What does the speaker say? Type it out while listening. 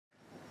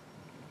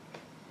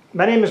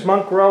My name is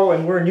Monk Rowe,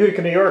 and we're in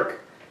Utica, New York.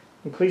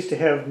 I'm pleased to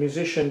have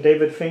musician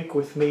David Finck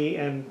with me,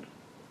 and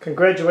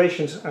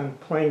congratulations on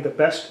playing the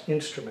best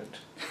instrument.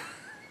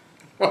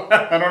 Well,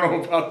 I don't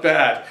know about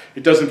that.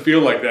 It doesn't feel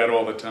like that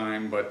all the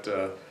time, but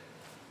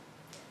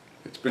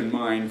it's been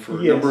mine for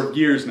a number of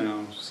years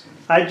now. So.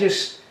 I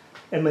just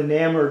am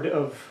enamored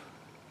of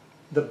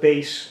the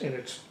bass and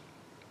its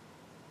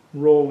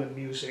role in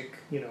music,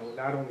 you know,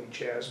 not only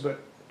jazz, but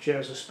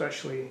jazz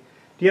especially.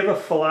 Do you have a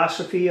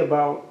philosophy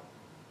about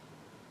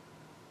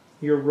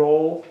your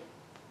role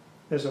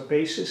as a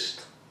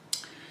bassist?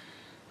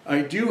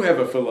 I do have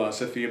a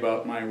philosophy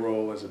about my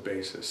role as a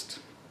bassist.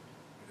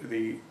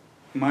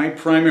 My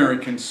primary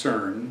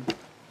concern,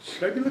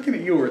 should I be looking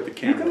at you or at the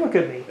camera? You can look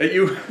at me. At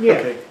you? Yeah.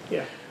 Okay.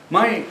 Yeah.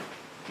 My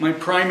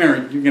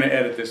primary, you're going to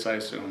edit this, I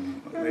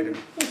assume, later,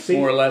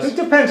 more or less. It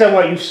depends on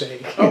what you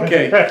say.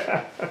 Okay.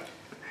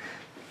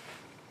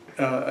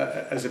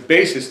 As a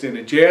bassist in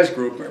a jazz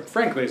group, or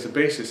frankly as a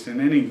bassist in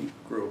any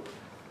group,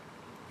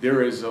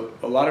 there is a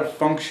lot of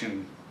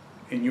function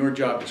in your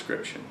job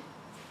description.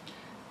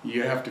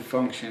 You have to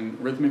function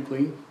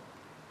rhythmically,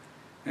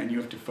 and you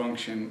have to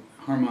function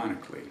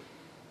harmonically.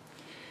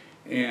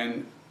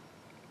 And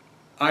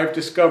I've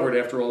discovered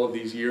after all of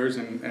these years,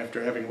 and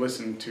after having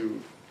listened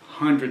to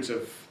hundreds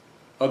of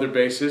other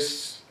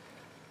bassists,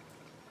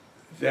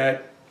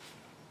 that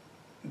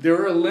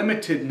there are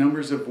limited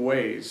numbers of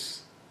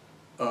ways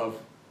of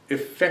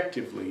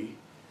effectively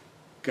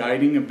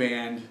guiding a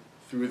band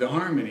through the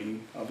harmony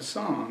of a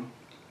song.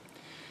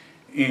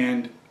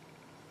 And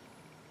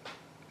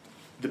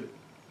the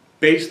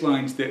bass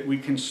lines that we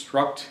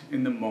construct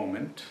in the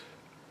moment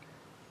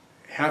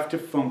have to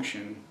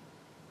function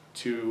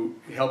to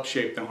help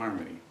shape the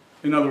harmony.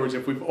 In other words,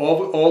 if we've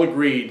all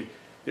agreed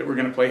that we're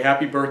going to play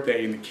Happy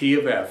Birthday in the key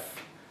of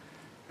F,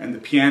 and the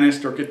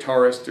pianist or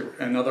guitarist or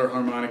another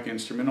harmonic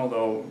instrument,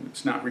 although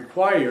it's not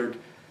required,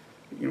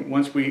 you know,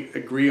 once we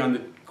agree on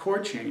the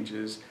chord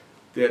changes,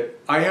 that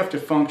I have to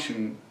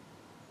function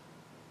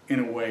in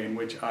a way in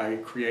which I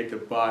create the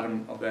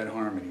bottom of that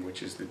harmony,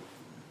 which is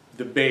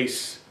the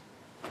base,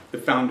 the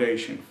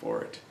foundation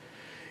for it.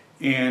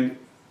 And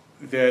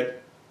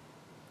that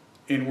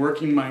in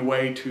working my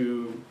way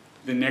to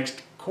the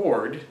next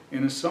chord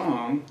in a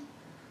song,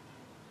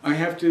 I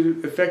have to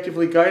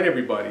effectively guide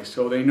everybody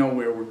so they know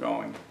where we're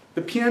going.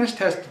 The pianist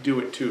has to do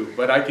it too,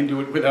 but I can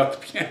do it without the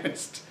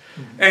pianist.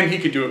 And he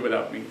could do it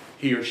without me,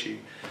 he or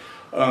she.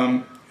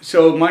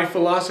 So my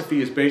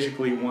philosophy is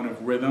basically one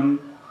of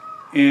rhythm,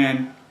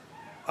 and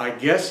I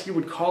guess you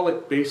would call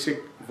it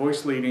basic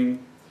voice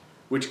leading,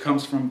 which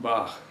comes from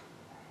Bach,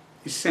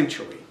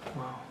 essentially.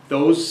 Wow.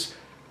 Those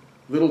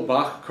Little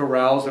Bach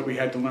chorales that we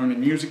had to learn in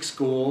music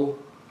school,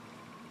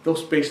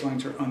 those bass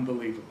lines are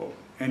unbelievable.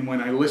 And when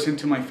I listen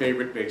to my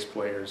favorite bass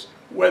players,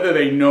 whether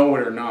they know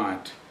it or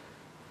not,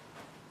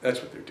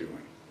 that's what they're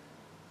doing.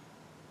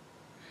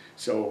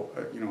 So,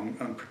 you know,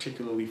 I'm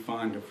particularly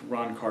fond of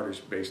Ron Carter's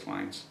bass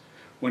lines.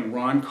 When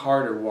Ron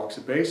Carter walks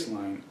a bass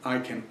line, I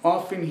can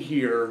often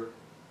hear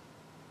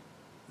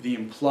the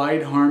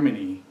implied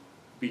harmony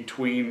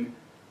between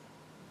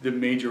the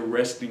major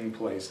resting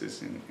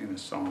places in a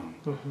song.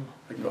 Mm-hmm.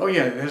 I go, oh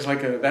yeah, there's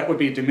like that would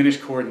be a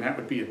diminished chord, and that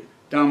would be a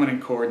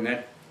dominant chord, and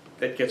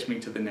that gets me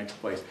to the next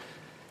place.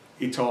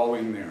 It's all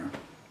in there.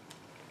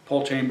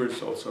 Paul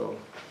Chambers also.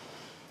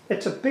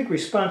 It's a big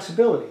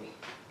responsibility.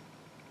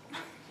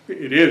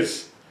 It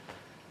is.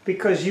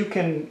 Because you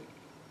can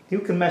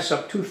mess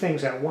up two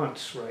things at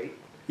once, right?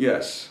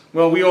 Yes.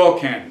 Well, we all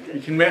can.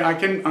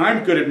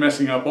 I'm good at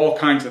messing up all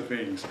kinds of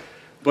things.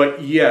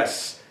 But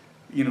yes,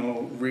 you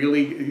know,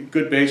 really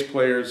good bass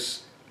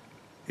players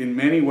in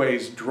many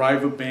ways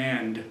drive a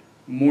band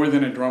more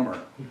than a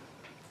drummer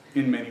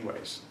in many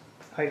ways.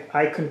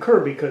 I concur,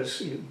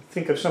 because you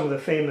think of some of the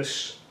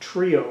famous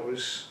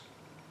trios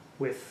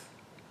with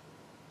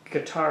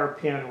guitar,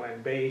 piano,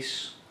 and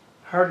bass,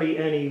 hardly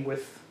any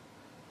with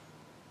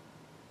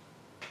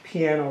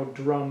piano,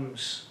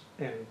 drums,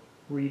 and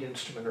reed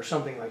instrument or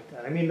something like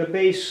that. I mean, the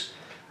bass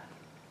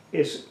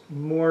is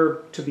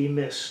more to be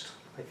missed,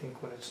 I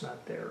think, when it's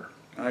not there.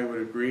 I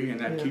would agree, and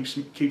that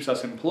keeps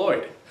us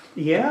employed.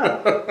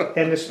 Yeah,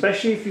 and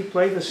especially if you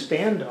play the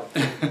stand-up.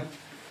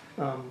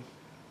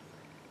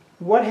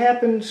 What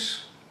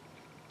happens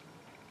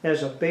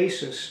as a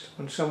bassist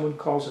when someone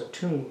calls a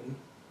tune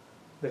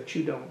that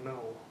you don't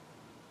know?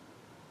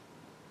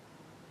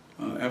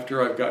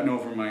 After I've gotten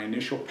over my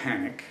initial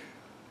panic,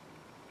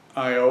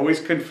 I always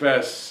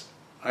confess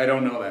I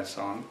don't know that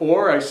song.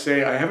 Or I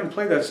say I haven't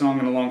played that song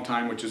in a long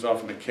time, which is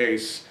often the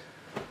case.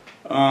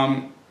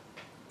 And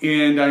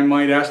I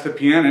might ask the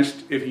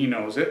pianist, if he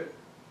knows it,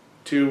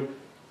 to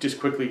just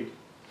quickly,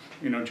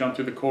 you know, jump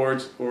through the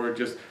chords, or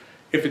just,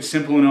 if it's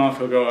simple enough,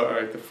 he'll go, all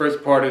right, the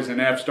first part is an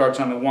F, starts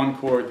on the 1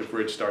 chord, the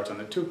bridge starts on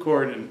the 2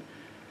 chord, and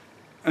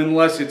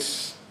unless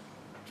it's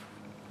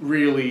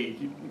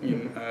really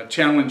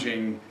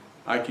challenging,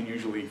 I can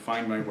usually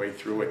find my way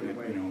through it. And,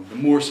 you know, the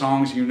more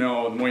songs you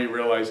know, the more you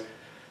realize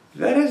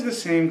that has the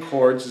same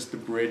chords as the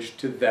bridge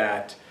to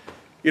that.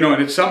 You know,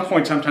 and at some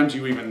point, sometimes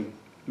you even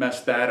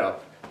mess that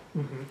up.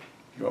 Mm-hmm.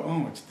 You go,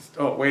 oh, it's this,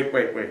 oh, wait,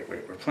 we're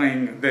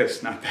playing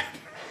this, not that.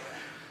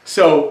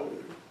 So,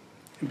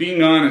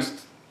 being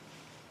honest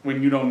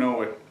when you don't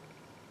know it,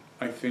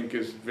 I think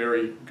is a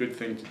very good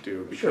thing to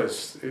do,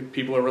 because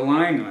people are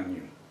relying on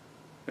you.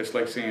 It's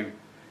like saying,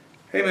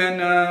 hey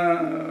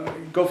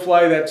man, go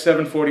fly that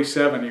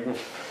 747. You go,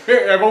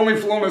 hey, I've only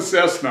flown a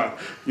Cessna,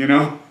 you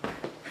know?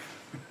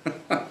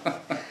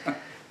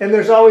 And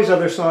there's always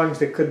other songs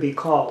that could be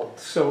called,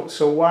 so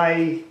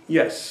why?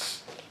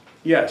 Yes,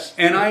 yes.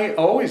 And I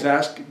always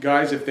ask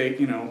guys if they,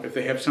 you know, if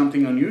they have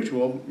something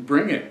unusual,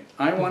 bring it.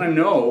 I want to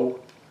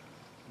know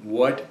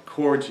what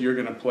chords you're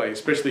going to play,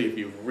 especially if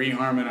you've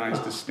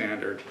reharmonized the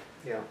standard.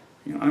 Yeah.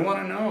 You know, I want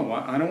to know.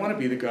 I don't want to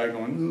be the guy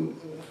going, ooh,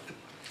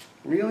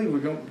 really? We're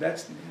going,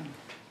 that's,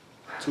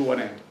 yeah. To what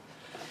end?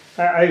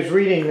 I was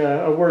reading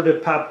a word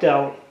that popped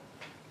out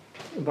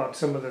about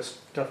some of the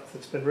stuff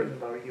that's been written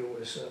about you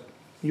was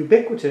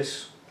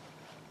ubiquitous,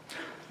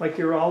 like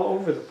you're all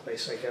over the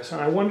place, I guess. And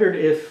I wondered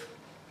if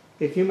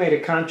you made a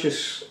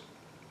conscious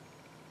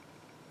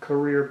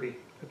career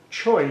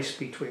choice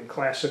between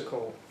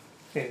classical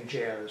and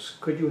jazz,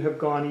 could you have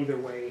gone either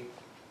way?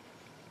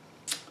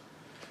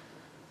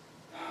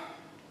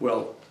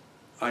 Well,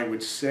 I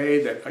would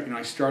say that, you know,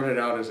 I started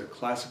out as a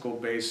classical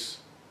bass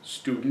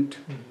student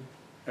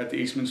at the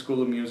Eastman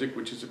School of Music,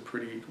 which is a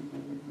pretty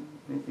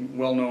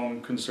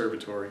well-known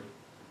conservatory.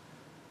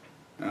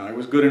 I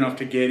was good enough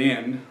to get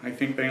in. I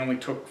think they only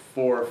took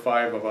 4 or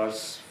 5 of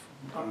us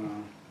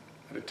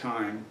at a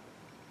time.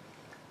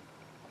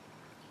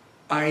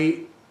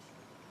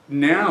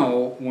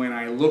 Now, when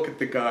I look at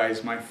the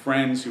guys, my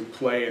friends who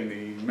play in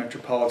the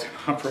Metropolitan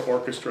Opera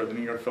Orchestra, the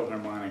New York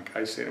Philharmonic,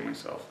 I say to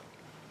myself,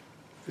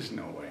 there's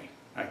no way.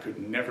 I could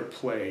never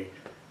play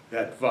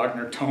that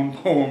Wagner tone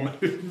poem.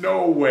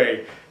 No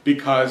way.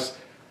 Because,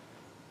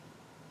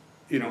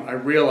 you know, I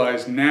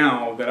realize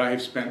now that I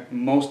have spent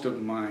most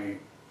of my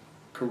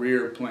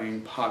career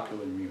playing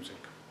popular music.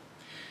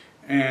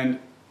 And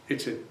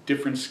it's a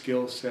different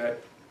skill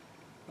set,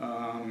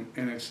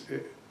 and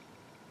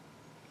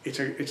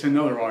it's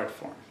another art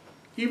form.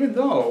 Even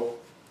though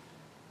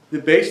the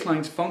bass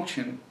lines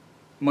function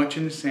much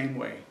in the same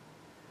way.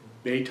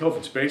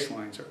 Beethoven's bass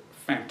lines are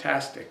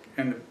fantastic,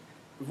 and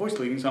the voice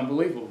leading is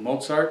unbelievable.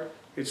 Mozart,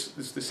 it's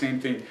the same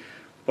thing.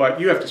 But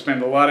you have to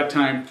spend a lot of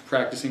time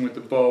practicing with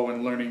the bow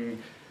and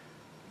learning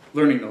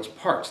those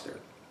parts. They're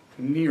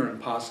near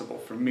impossible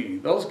for me.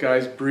 Those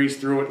guys breeze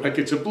through it like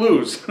it's a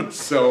blues.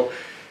 So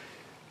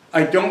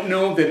I don't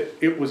know that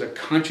it was a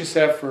conscious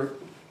effort,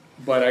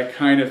 but I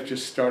kind of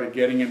just started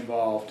getting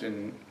involved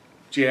in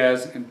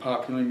jazz and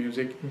popular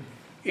music.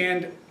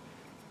 And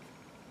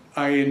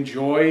I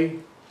enjoy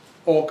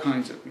all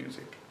kinds of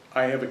music.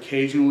 I have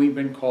occasionally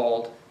been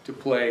called to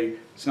play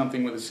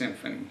something with a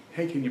symphony.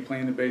 Hey, can you play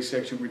in the bass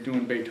section? We're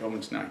doing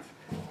Beethoven's Ninth.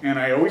 And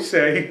I always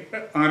say,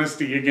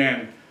 honesty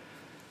again,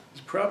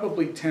 there's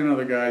probably 10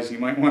 other guys you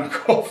might want to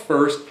call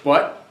first,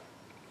 but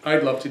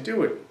I'd love to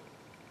do it.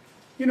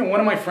 You know, one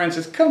of my friends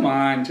says, come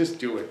on, just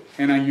do it.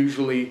 And I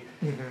usually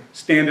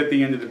stand at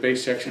the end of the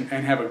bass section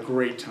and have a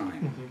great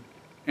time.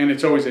 And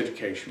it's always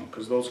educational,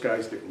 because those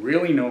guys that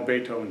really know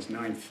Beethoven's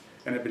Ninth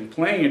and have been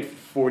playing it for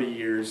 40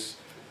 years,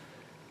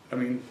 I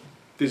mean,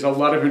 there's a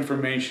lot of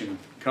information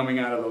coming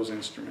out of those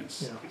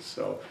instruments. Yeah.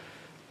 So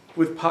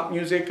with pop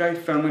music, I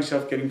found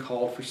myself getting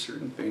called for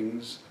certain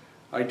things.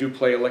 I do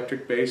play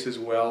electric bass as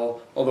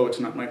well, although it's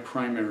not my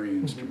primary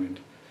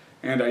instrument.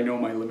 And I know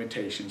my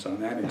limitations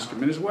on that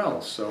instrument as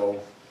well.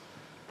 So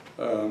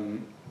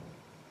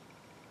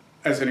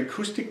as an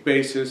acoustic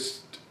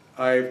bassist,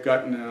 I've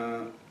gotten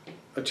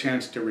a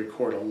chance to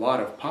record a lot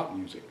of pop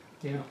music.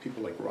 Yeah.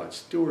 People like Rod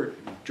Stewart,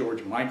 and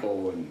George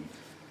Michael, and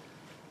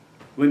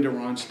Linda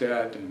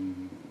Ronstadt,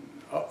 and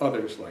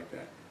others like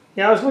that.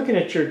 Yeah, I was looking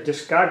at your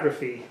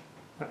discography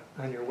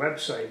on your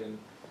website, and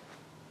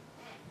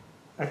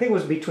I think it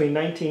was between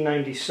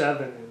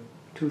 1997 and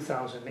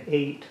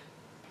 2008.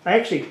 I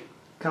actually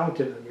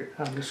counted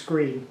on the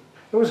screen.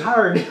 It was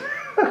hard.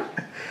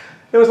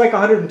 There was like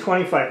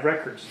 125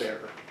 records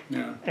there.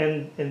 Yeah.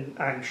 And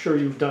I'm sure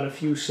you've done a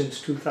few since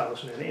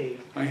 2008.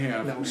 I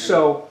have. You know,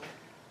 so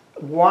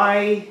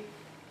why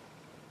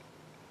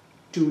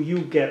do you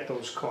get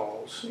those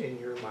calls in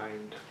your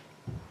mind?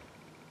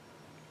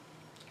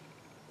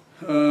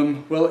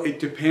 Well, it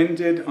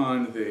depended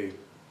on the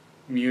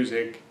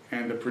music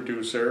and the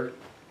producer.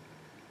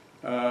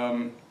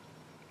 You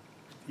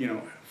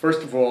know,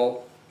 first of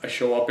all, I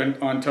show up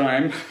on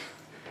time.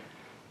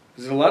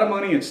 There's a lot of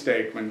money at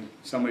stake when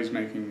somebody's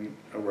making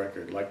a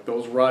record. Like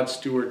those Rod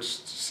Stewart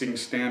Sing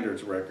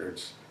Standards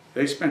records.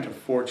 They spent a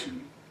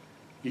fortune.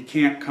 You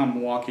can't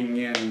come walking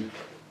in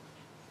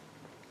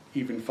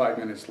even 5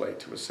 minutes late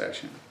to a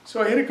session.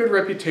 So I had a good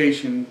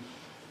reputation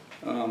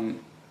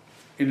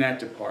in that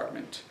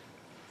department.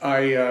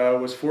 I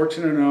was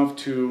fortunate enough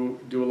to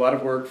do a lot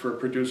of work for a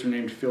producer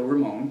named Phil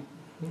Ramone.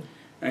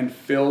 And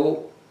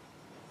Phil,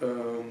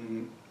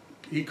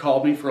 he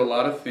called me for a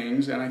lot of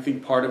things, and I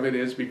think part of it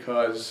is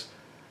because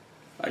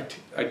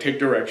I take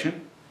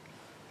direction.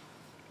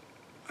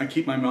 I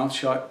keep my mouth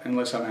shut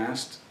unless I'm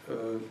asked.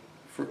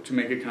 to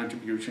make a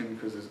contribution,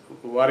 because there's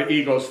a lot of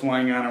egos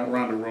flying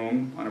around the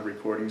room on a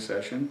recording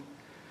session.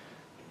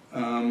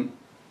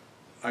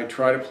 I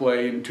try to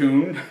play in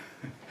tune.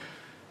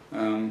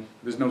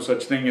 There's no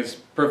such thing as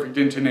perfect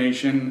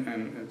intonation,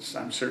 and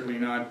I'm certainly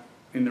not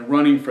in the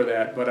running for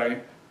that, but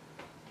I'm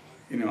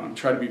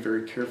trying to be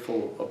very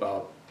careful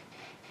about,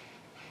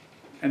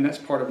 and that's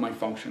part of my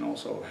function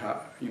also,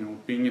 how,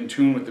 being in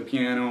tune with the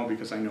piano,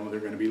 because I know there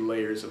are going to be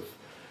layers of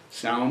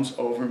sounds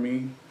over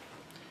me.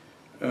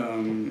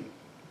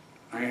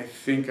 I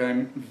think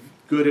I'm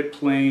good at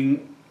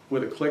playing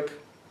with a click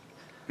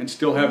and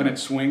still having it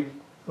swing.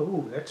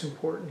 Oh, that's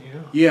important,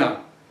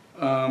 yeah.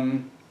 Yeah.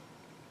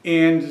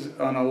 And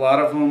on a lot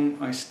of them,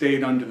 I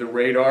stayed under the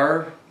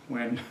radar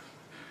when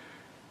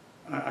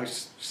I've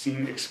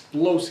seen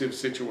explosive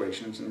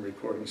situations in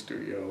recording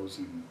studios,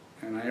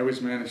 and I always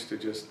managed to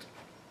just,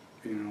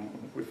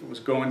 if it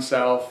was going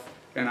south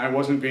and I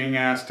wasn't being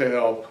asked to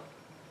help,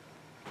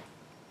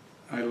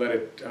 I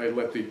let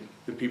the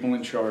people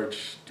in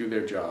charge do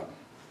their job.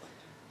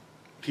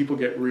 People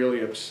get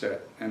really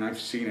upset, and I've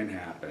seen it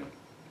happen.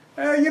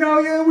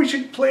 We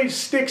should play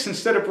sticks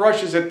instead of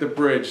brushes at the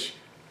bridge.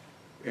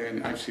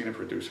 And I've seen a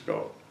producer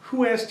go,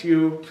 who asked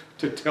you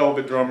to tell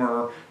the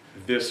drummer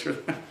this or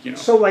that?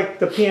 So like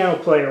the piano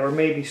player, or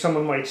maybe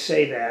someone might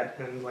say that,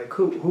 and like,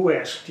 who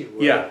asked you?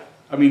 Yeah,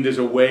 I mean, there's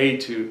a way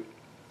to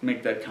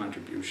make that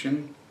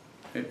contribution.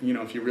 If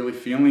you're really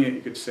feeling it,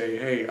 you could say,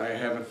 hey, I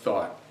haven't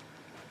thought.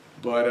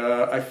 But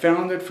I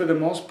found that for the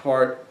most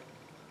part,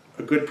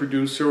 a good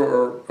producer,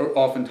 or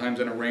oftentimes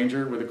an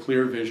arranger with a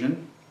clear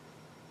vision,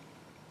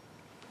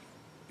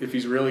 if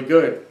he's really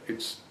good,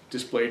 it's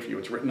displayed for you,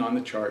 it's written on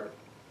the chart.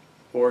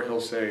 Or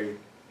he'll say,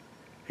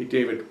 hey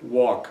David,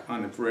 walk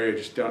on the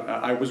bridge,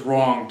 I was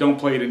wrong, don't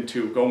play it in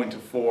 2, go into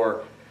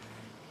 4.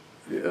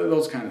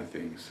 Those kind of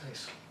things.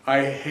 Nice.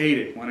 I hate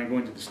it when I go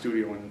into the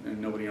studio and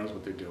nobody knows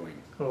what they're doing.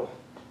 Oh.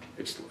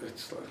 It's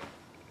like,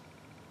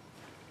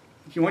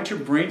 you want your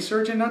brain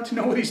surgeon not to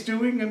know what he's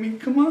doing? I mean,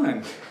 come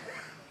on.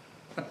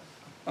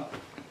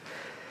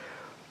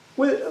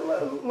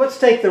 Well, let's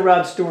take the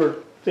Rod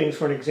Stewart things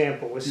for an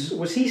example.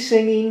 Was he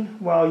singing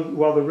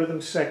while the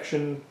rhythm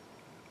section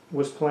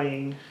was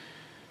playing?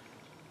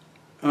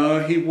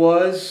 He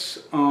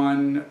was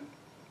on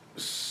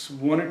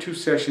 1 or 2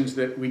 sessions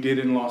that we did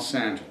in Los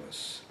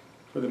Angeles.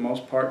 For the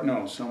most part,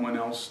 no. Someone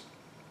else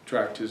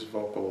tracked his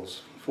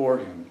vocals for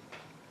him.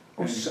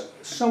 Oh,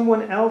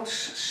 someone else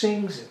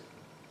sings it,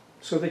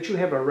 so that you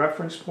have a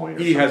reference point.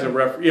 Or he has a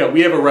reference. Yeah,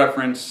 we have a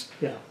reference.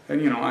 Yeah.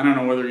 And I don't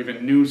know whether he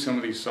even knew some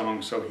of these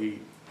songs, so he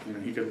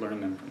could learn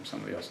them from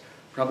somebody else.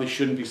 Probably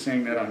shouldn't be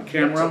saying that on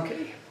camera. That's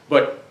okay.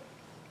 But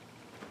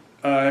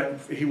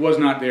he was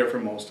not there for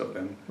most of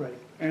them. Right.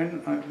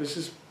 And this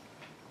is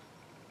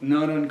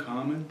not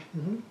uncommon.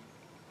 Mm-hmm.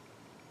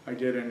 I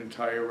did an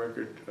entire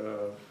record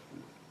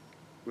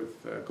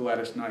with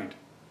Gladys Knight,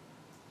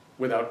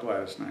 without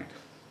Gladys Knight,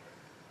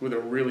 with a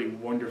really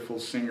wonderful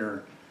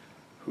singer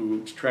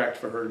who's tracked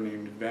for her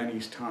named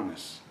Vanice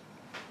Thomas.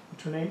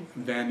 What's her name?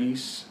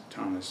 Vanice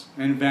Thomas.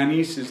 And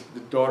Vanice is the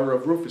daughter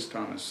of Rufus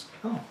Thomas.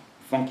 Oh.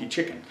 Funky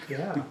Chicken.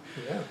 Yeah,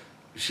 yeah.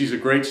 She's a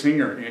great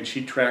singer, and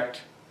she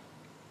tracked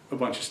a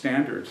bunch of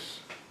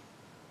standards,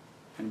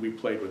 and we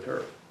played with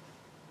her.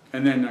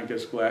 And then I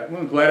guess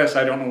Gladys,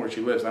 I don't know where she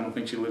lives. I don't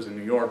think she lives in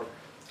New York,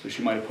 so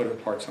she might have put her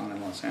parts on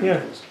in Los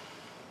Angeles.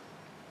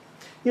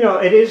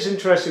 Yeah. It is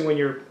interesting when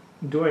you're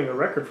doing a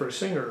record for a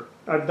singer.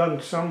 I've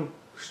done some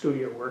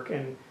studio work,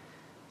 and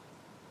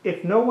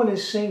if no one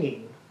is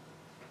singing,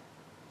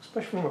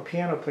 especially from a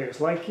piano player,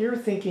 it's like you're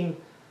thinking,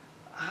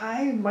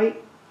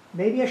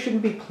 maybe I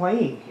shouldn't be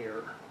playing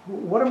here.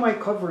 What am I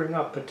covering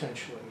up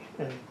potentially?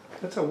 And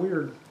that's a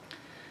weird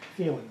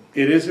feeling.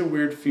 It is a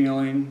weird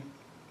feeling.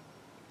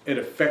 It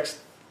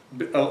affects,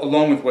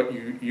 along with what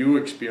you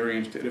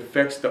experienced, it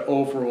affects the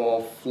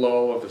overall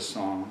flow of the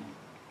song.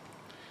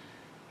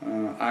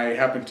 I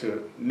happen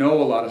to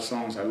know a lot of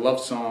songs. I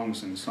love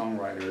songs and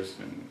songwriters,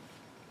 and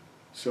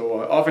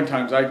so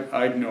oftentimes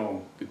I'd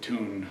know the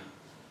tune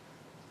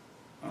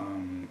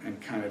and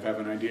kind of have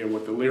an idea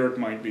what the lyric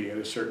might be at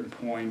a certain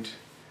point.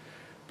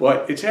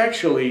 But it's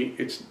actually,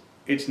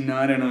 it's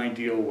not an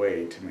ideal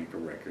way to make a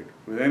record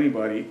with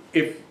anybody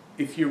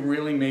if you're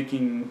really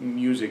making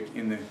music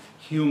in the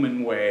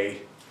human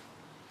way.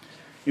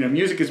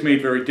 Music is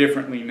made very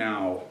differently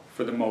now,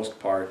 for the most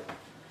part.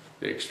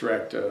 They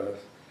extract a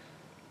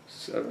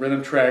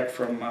rhythm track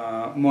from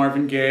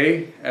Marvin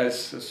Gaye,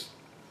 as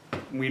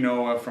we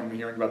know from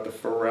hearing about the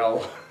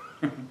Pharrell,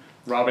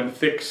 Robin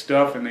Thicke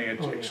stuff, and they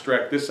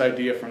extract this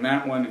idea from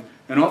that one,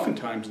 and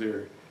oftentimes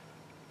they're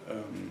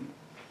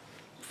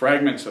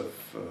fragments of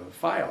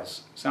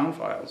files, sound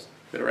files,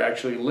 that are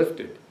actually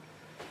lifted.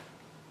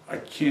 I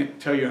can't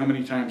tell you how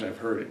many times I've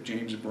heard a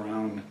James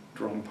Brown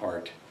drum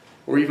part,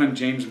 or even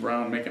James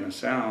Brown making a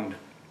sound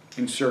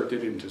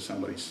inserted into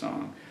somebody's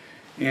song.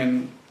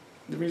 And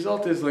the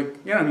result is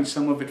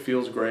some of it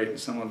feels great,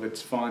 some of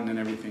it's fun and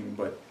everything,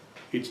 but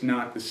it's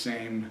not the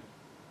same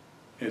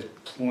as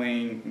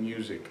playing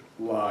music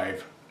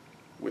live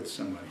with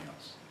somebody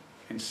else.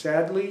 And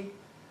sadly,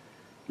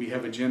 we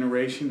have a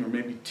generation, or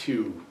maybe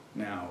two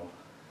now,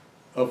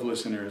 of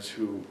listeners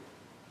who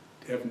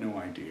have no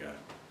idea.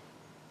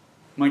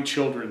 My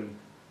children,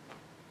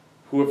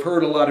 who have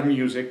heard a lot of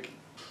music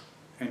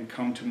and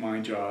come to my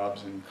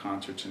jobs and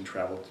concerts and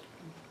travel,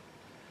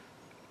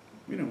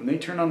 you know, when they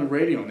turn on the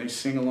radio and they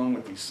sing along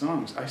with these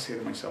songs, I say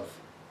to myself,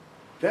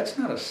 that's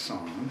not a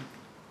song.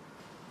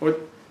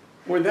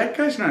 Or that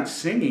guy's not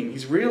singing,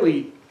 he's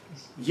really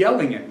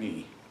yelling at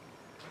me.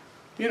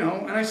 You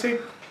know, and I say,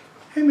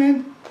 hey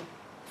man,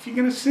 if you're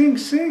gonna sing,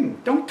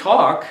 sing. Don't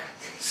talk,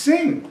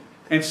 sing.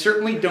 And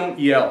certainly don't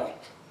yell.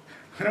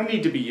 I don't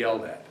need to be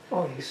yelled at.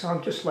 Oh, you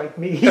sound just like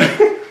me.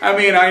 I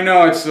mean, I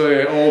know it's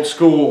old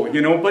school,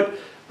 you know,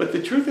 but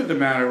the truth of the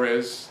matter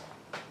is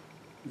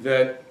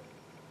that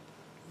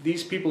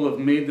these people have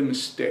made the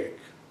mistake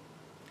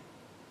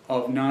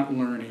of not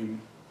learning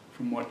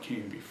from what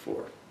came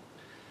before.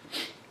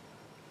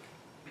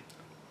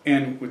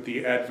 And with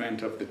the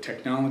advent of the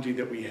technology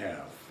that we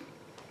have,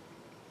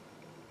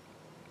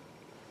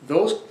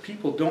 those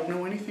people don't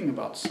know anything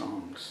about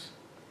songs.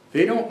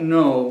 They don't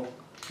know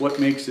what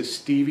makes a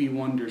Stevie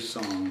Wonder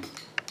song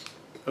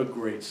a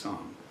great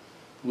song,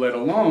 let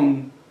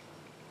alone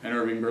an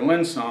Irving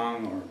Berlin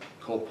song or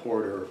Cole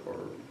Porter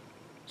or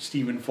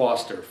Stephen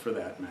Foster for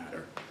that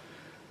matter.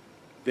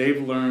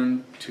 They've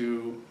learned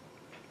to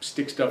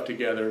stick stuff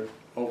together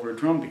over a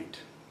drum beat.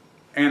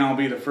 And I'll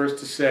be the first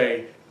to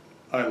say,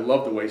 I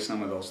love the way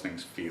some of those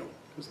things feel.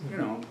 Because, you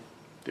know,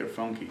 they're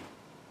funky.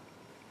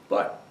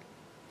 But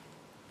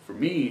for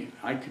me,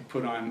 I could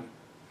put on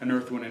an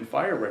Earth, Wind &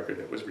 Fire record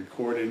that was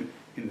recorded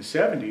in the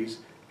 70s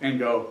and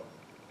go,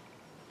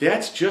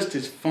 that's just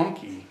as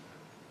funky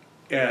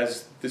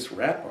as this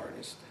rap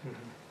artist.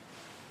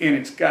 And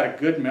it's got a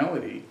good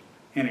melody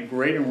and a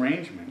great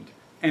arrangement,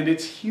 and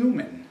it's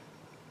human.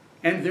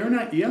 And they're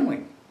not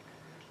yelling.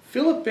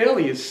 Philip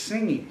Bailey is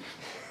singing.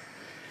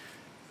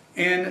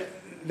 And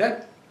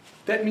that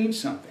means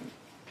something.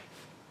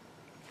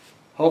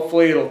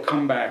 Hopefully it'll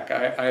come back.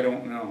 I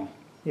don't know.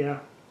 Yeah,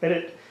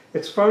 and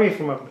it's funny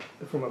from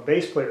a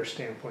bass player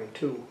standpoint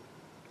too,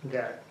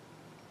 that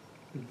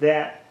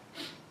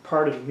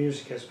part of the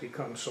music has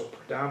become so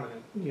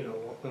predominant. You know,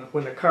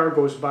 when the car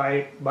goes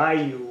by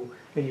you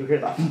and you hear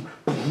the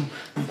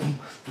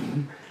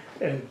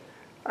and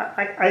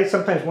I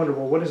sometimes wonder,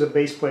 well, what does a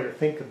bass player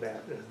think of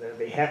that? Are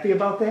they happy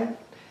about that?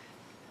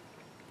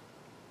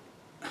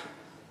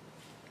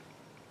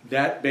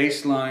 That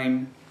bass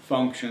line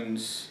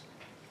functions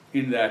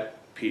in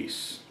that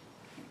piece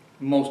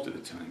most of the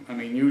time. I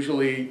mean,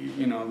 usually,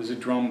 you know, there's a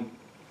drum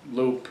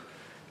loop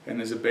and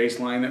there's a bass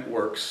line that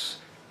works.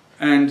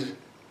 And,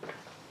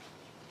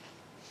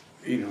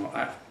 you know,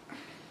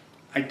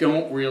 I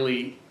don't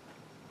really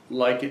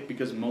like it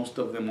because most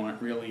of them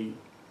aren't really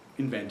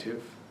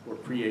inventive or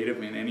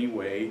creative in any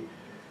way.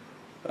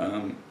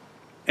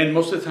 And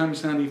most of the time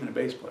it's not even a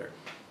bass player.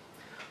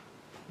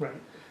 Right.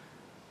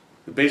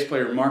 The bass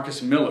player,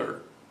 Marcus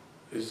Miller,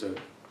 is a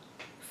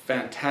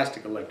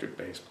fantastic electric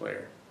bass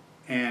player.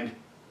 And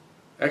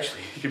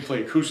actually he can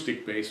play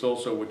acoustic bass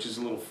also, which is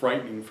a little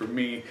frightening for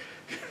me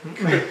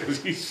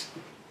because he's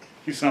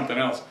something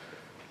else.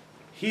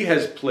 He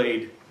has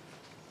played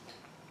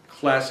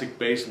classic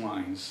bass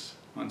lines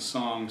on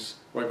songs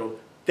where I go,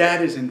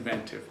 that is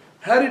inventive.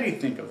 How did he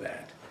think of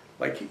that?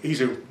 Like,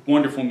 he's a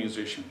wonderful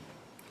musician.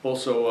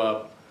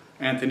 Also,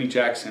 Anthony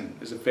Jackson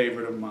is a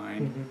favorite of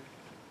mine.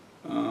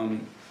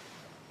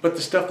 But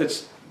the stuff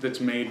that's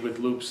made with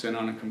loops and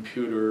on a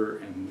computer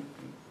and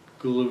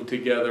glued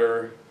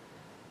together,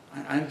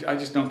 I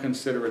just don't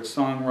consider it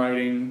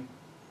songwriting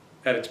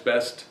at its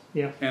best.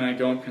 Yeah. And I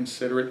don't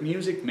consider it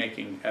music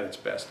making at its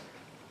best.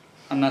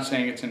 I'm not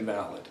saying it's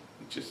invalid.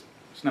 It's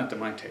not to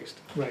my taste.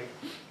 Right.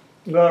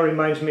 Well, it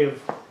reminds me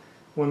of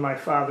when my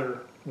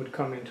father would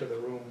come into the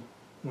room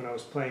when I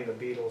was playing the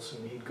Beatles,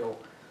 and he'd go,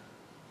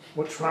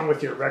 "What's wrong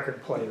with your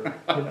record player?"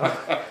 You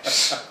know?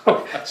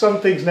 So,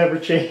 some things never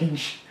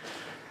change.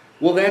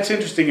 Well, that's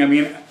interesting. I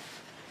mean,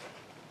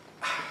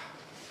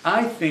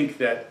 I think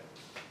that,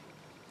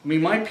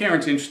 my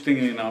parents,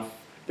 interestingly enough,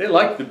 they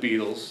liked the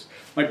Beatles.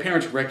 My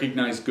parents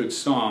recognized good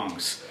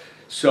songs,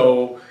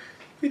 so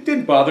it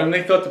didn't bother them.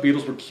 They thought the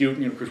Beatles were cute,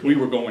 you know, because we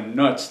were going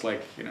nuts,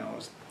 like, you know.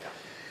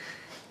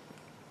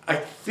 I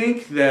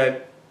think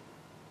that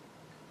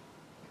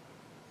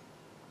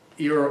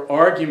your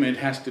argument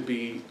has to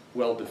be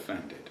well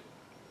defended.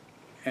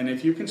 And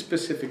if you can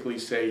specifically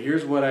say,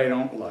 here's what I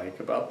don't like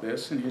about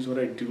this, and here's what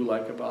I do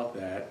like about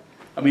that.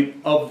 I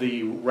mean, of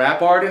the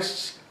rap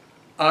artists,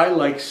 I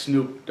like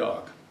Snoop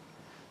Dogg.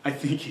 I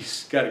think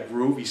he's got a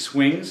groove, he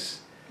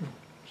swings,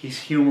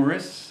 he's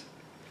humorous.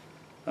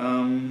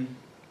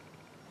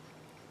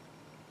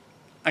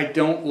 I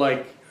don't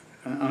like,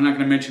 I'm not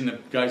going to mention the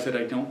guys that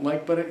I don't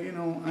like, but, you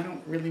know, I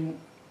don't really,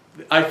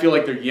 I feel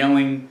like they're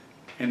yelling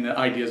and the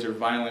ideas are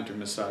violent or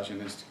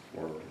misogynist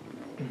or,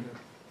 you know,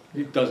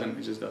 it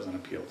just doesn't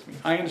appeal to me.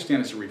 I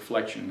understand it's a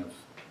reflection of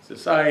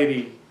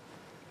society, ...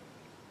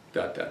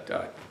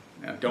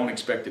 Now, don't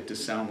expect it to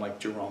sound like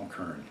Jerome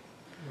Kern.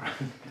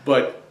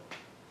 But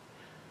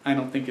I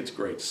don't think it's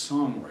great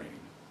songwriting.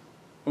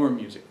 or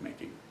music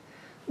making.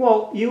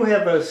 Well, you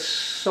have a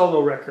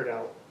solo record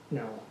out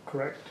now,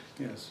 correct?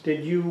 Yes.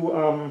 Did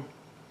you,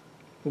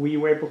 were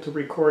you able to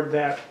record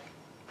that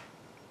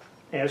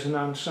as an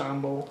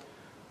ensemble?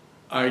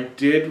 I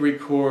did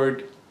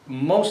record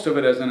most of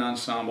it as an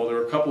ensemble. There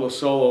were a couple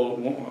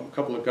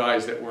of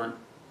guys that weren't.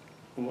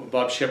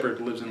 Bob Shepard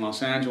lives in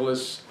Los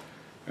Angeles,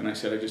 and I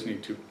said I just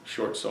need 2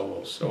 short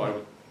solos.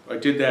 So I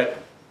did that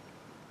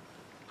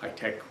high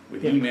tech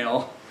with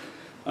email.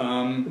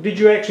 Did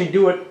you actually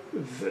do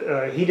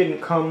it? He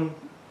didn't come.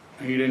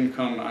 He didn't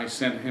come. I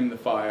sent him the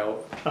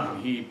file.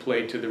 And he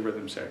played to the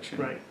rhythm section.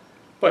 Right.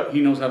 But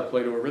he knows how to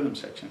play to a rhythm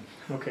section.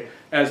 Okay.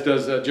 As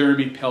does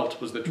Jeremy Pelt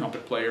was the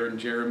trumpet player, and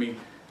Jeremy.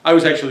 I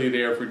was actually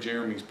there for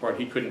Jeremy's part.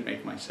 He couldn't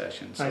make my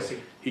session, so I see.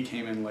 He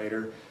came in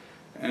later.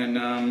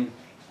 And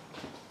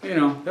you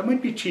know, that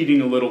might be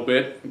cheating a little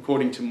bit,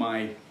 according to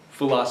my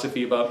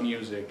philosophy about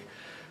music.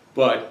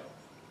 But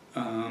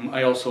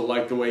I also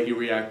liked the way he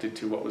reacted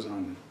to what was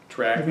on the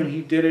track, and he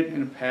did it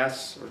in a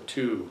pass or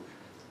 2.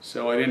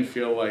 So I didn't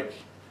feel like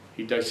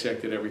he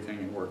dissected everything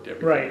and worked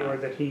everything Right, out. or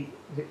that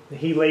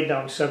he laid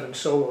down 7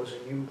 solos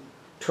and you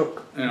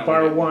took No,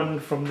 bar 1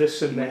 from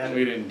this and that.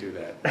 We didn't do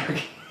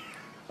that.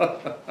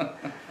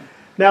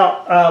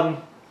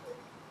 Now,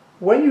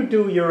 when you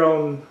do your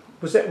own,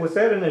 was that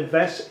an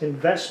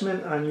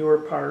investment on your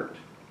part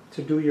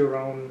to do your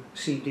own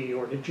CD,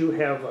 or did you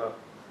have a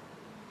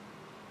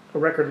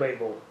record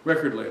label?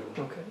 Record label.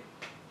 Okay,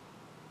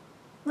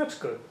 that's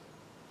good.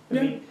 I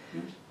Yeah. mean,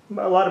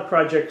 a lot of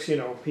projects, you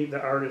know,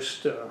 the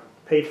artists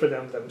pay for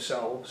them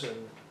themselves,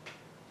 and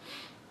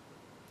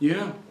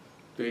Yeah,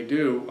 they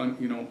do.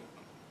 You know,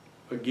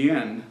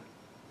 again,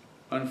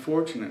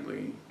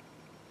 unfortunately,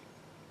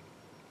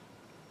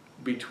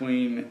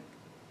 between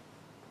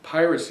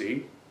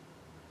piracy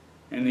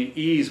and the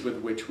ease with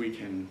which we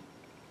can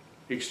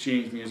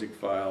exchange music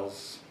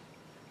files,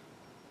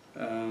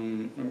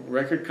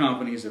 record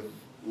companies have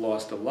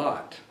lost a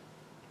lot.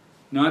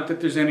 Not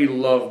that there's any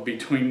love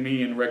between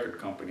me and record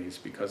companies,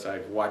 because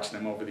I've watched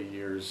them over the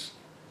years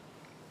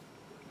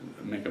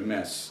make a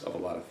mess of a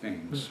lot of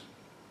things.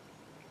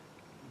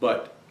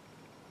 But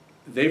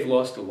they've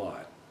lost a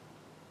lot.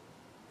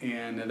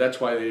 And that's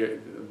why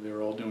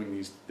they're all doing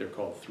these, they're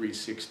called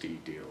 360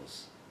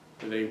 deals.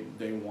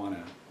 They want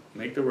to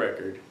make the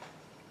record,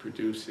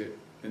 produce it,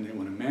 and they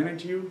want to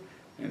manage you,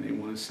 and they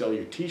want to sell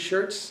your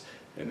t-shirts,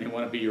 and they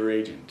want to be your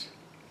agent.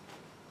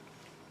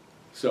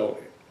 So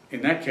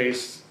in that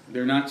case,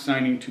 they're not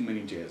signing too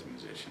many jazz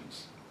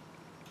musicians.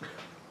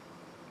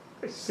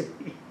 I see.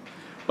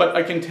 But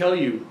I can tell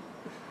you,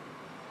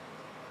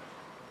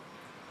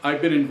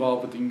 I've been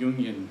involved with the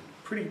union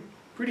pretty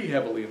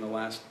heavily in the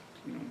last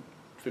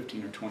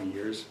 15 or 20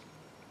 years.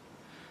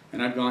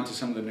 And I've gone to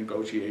some of the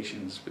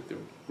negotiations with the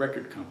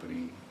record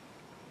company,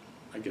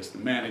 I guess the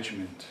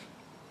management,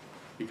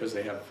 because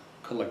they have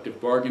collective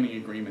bargaining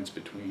agreements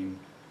between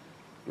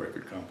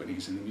record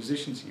companies and the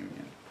musicians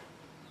union.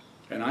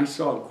 And I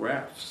saw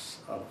graphs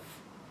of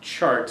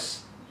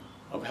charts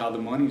of how the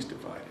money's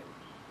divided.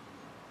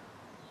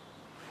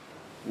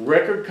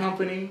 Record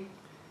company,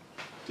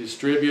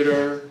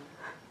 distributor,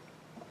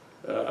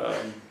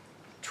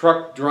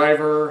 truck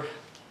driver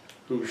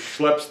who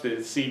schleps the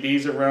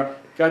CDs around,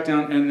 got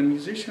down, and the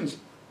musicians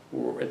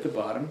were at the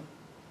bottom.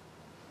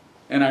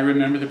 And I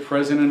remember the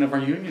president of our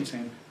union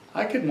saying,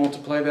 I could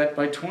multiply that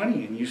by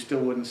 20 and you still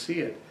wouldn't see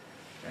it.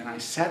 And I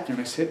sat there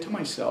and I said to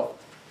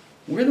myself,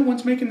 we're the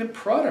ones making the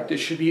product. It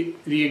should be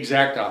the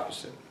exact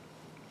opposite.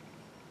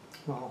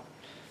 Wow.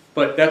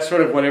 But that's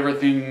sort of what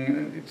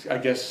everything, I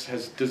guess,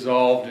 has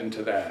dissolved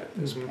into that at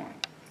this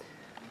point.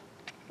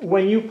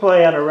 When you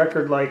play on a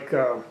record like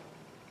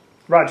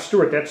Rod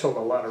Stewart, that sold a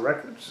lot of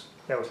records.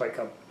 That was like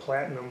a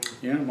platinum.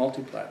 Yeah,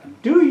 multi-platinum.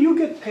 Do you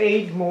get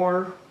paid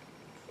more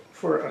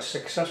for a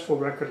successful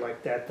record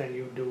like that than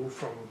you do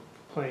from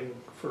playing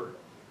for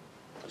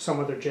some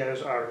other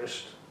jazz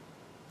artist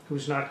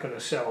who's not going to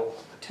sell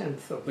a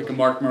tenth of? Like a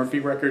Mark Murphy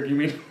record, you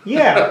mean?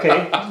 Yeah.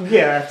 Okay.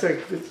 Yeah.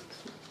 It's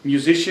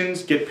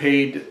Musicians get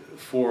paid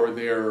for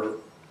their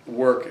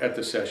work at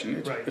the session.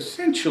 It's right.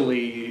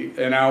 Essentially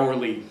an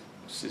hourly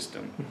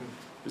system.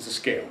 It's a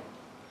scale.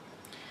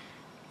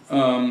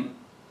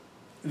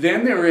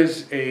 Then there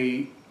is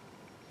a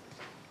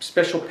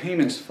special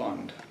payments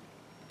fund,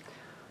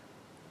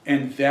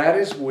 and that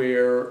is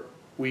where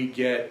we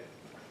get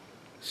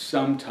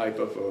some type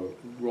of a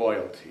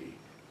royalty.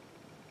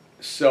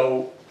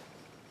 So,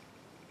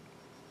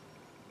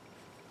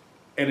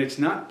 and it's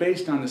not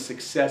based on the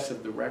success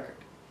of the record.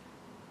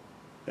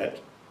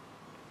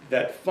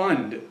 That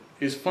fund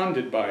is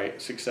funded by a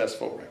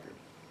successful record.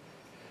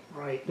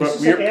 right. But This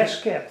is an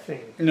ASCAP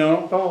thing.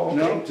 No, Oh, okay.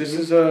 no. This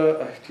is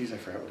a, geez, I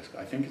forgot what it's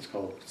called. I think it's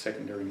called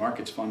Secondary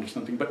Markets Fund or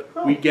something. But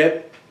we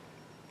get,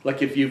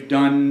 like if you've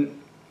done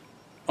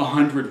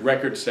 100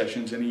 record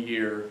sessions in a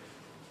year,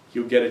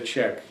 you'll get a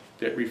check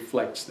that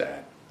reflects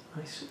that.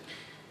 I see.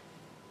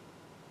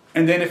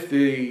 And then if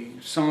the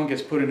song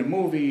gets put in a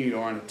movie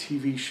or on a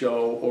TV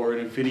show or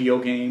in a video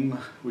game,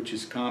 which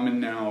is common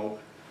now,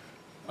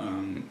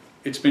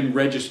 it's been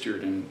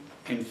registered and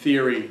in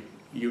theory,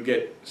 you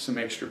get some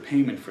extra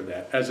payment for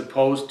that, as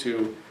opposed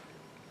to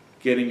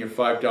getting your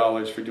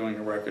 $5 for doing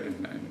a record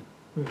and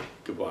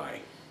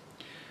goodbye.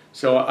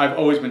 So I've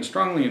always been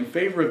strongly in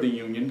favor of the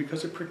union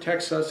because it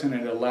protects us and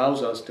it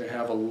allows us to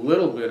have a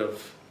little bit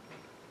of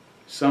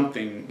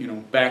something, you know,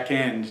 back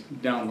end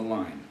down the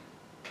line.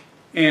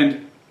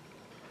 And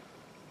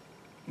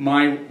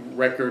my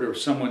record or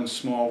someone's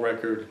small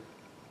record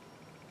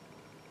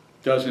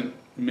doesn't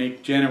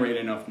generate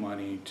enough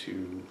money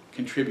to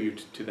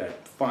contribute to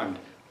that fund,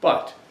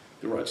 but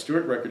the Rod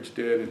Stewart records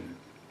did, and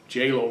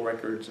J-Lo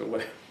records or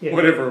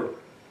whatever.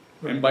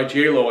 And by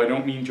J-Lo, I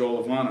don't mean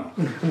Joe Lovano.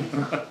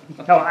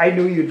 No, I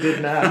knew you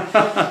did not.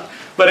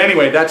 But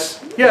anyway,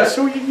 that's, yeah,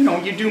 so you know,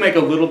 you do make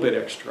a little bit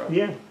extra.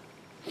 Yeah.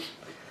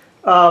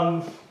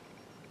 The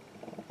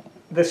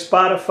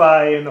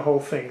Spotify and the whole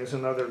thing is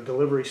another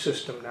delivery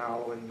system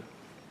now, and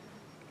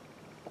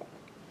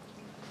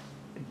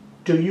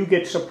do you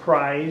get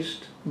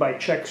surprised by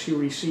checks you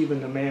receive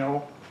in the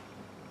mail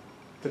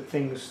for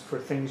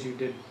things you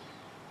did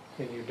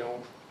and you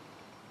don't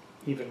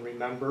even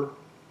remember?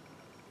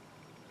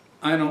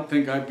 I don't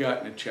think I've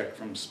gotten a check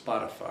from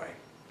Spotify.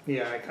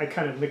 Yeah, I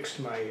kind of mixed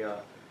my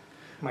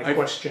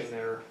question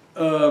there.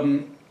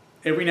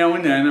 Every now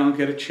and then I'll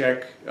get a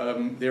check.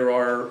 There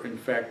are, in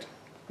fact,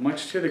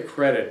 much to the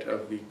credit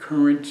of the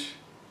current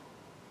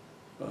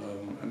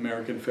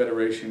American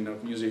Federation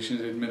of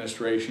Musicians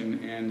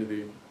Administration and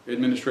the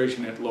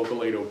administration at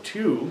Local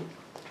 802,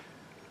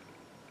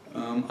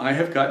 I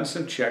have gotten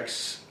some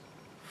checks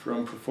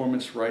from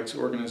performance rights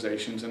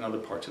organizations in other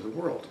parts of the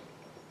world.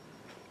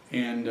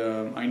 And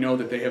I know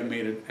that they have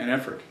made an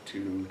effort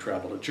to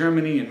travel to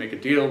Germany and make a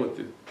deal with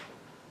the...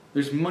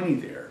 There's money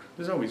there.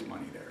 There's always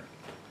money there.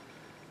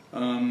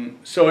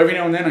 So every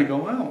now and then I go,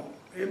 well,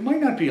 it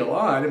might not be a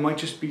lot. It might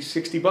just be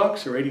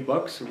 $60 or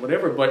 $80 or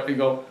whatever. But I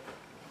go,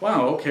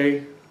 wow,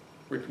 okay,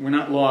 we're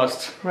not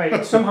lost.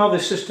 Right. Somehow the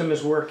system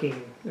is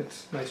working.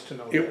 It's nice to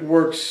know. It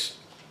works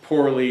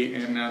poorly,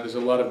 and there's a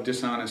lot of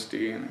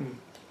dishonesty. And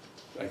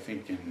I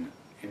think in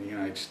the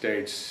United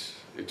States,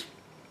 it's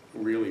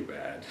really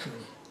bad.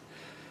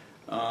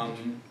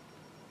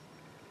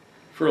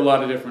 For a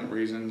lot of different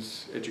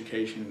reasons,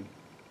 education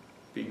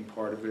being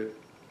part of it.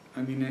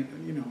 I mean,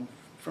 you know,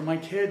 for my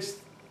kids,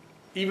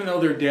 even though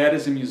their dad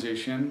is a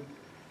musician,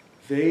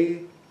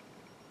 they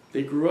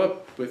grew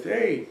up with,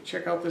 hey,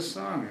 check out this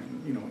song,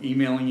 and, you know,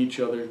 emailing each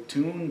other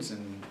tunes,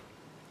 and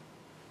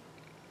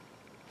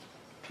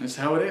that's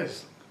how it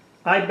is.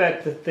 I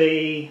bet that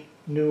they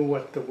knew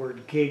what the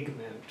word gig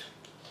meant.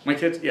 My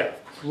kids, yeah.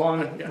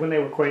 When they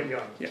were quite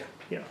young. Yeah.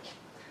 Yeah.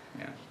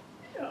 Yeah.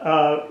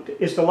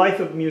 Is the life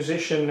of a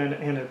musician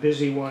and a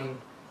busy one,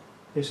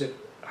 is it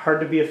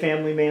hard to be a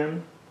family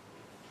man?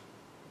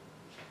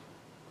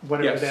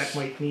 Whatever that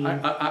might mean.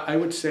 I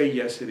would say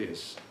yes, it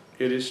is.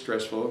 It is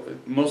stressful,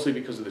 mostly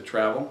because of the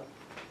travel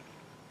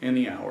and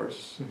the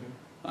hours.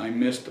 I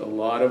missed a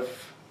lot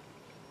of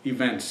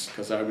events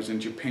because I was in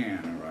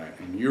Japan or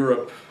in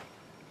Europe.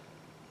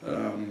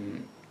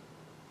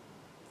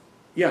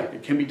 Yeah,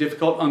 it can be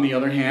difficult. On the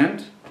other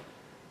hand,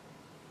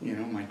 you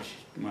know,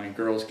 my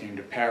girls came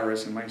to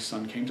Paris and my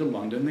son came to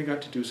London. They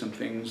got to do some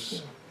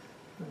things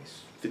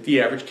that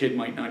the average kid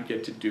might not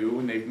get to do,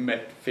 and they've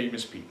met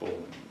famous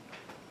people.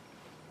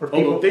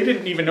 Although they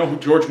didn't even know who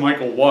George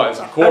Michael was,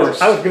 of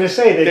course. I was going to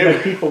say, they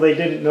met people they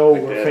didn't know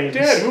were famous.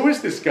 Dad, who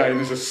is this guy? And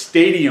there's a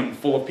stadium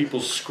full of people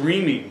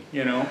screaming,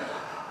 you know.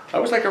 I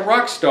was like a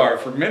rock star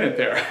for a minute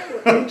there.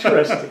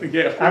 Interesting.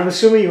 Yeah. I'm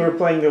assuming you were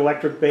playing the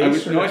electric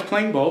bass? I was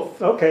playing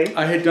both. Okay.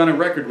 I had done a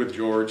record with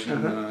George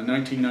in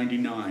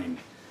 1999,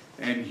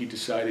 and he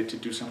decided to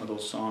do some of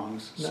those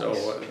songs. Nice.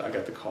 So I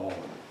got the call.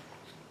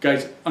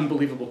 Guy's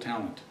unbelievable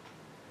talent.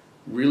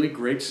 Really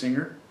great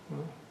singer. Wow.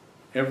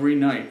 Every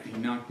night he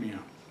knocked me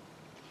out.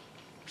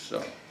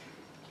 So,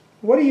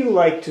 what do you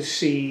like to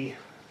see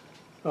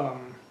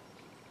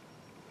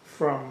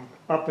from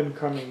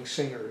up-and-coming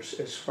singers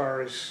as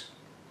far as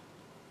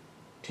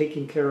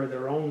taking care of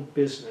their own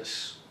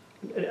business?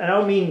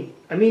 I mean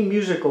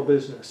musical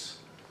business.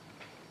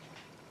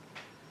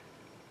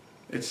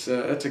 That's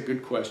a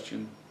good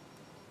question.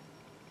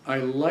 I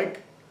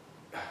like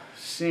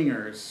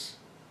singers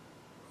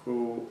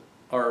who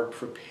are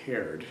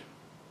prepared,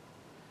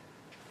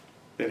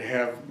 that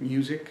have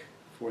music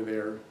for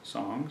their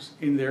songs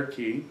in their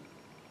key,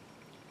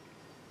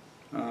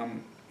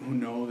 who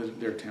know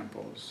their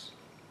tempos.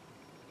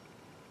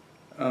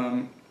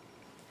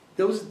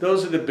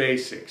 Those are the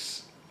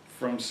basics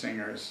from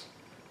singers.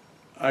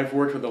 I've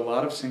worked with a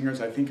lot of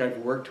singers. I think I've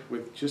worked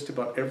with just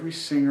about every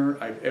singer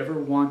I've ever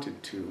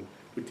wanted to,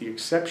 with the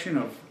exception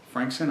of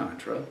Frank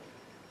Sinatra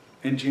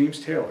and James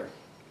Taylor.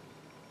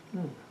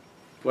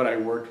 But I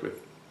worked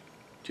with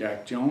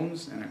Jack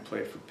Jones, and I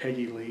played for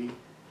Peggy Lee,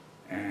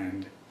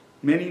 and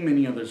many,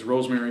 many others.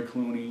 Rosemary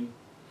Clooney.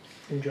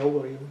 And Joe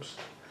Williams.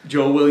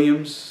 Joe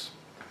Williams.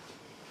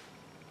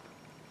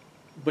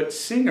 But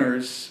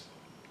singers,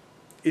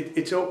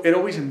 it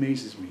always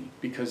amazes me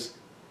because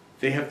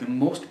they have the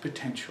most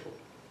potential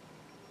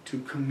to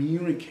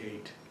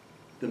communicate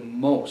the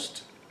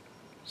most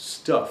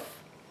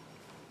stuff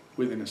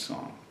within a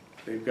song.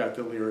 They've got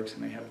the lyrics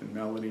and they have the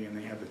melody and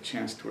they have the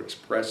chance to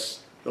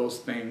express those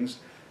things.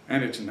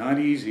 And it's not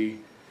easy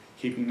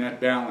keeping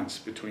that balance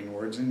between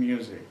words and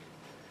music.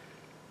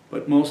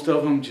 But most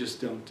of them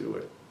just don't do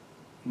it.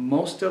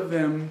 Most of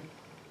them,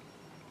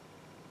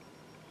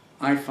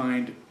 I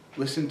find,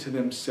 listen to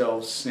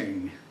themselves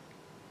sing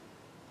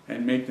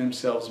and make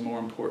themselves more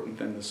important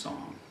than the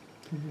song.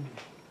 Mm-hmm.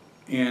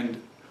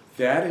 And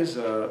that is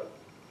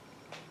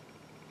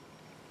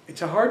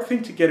it's a hard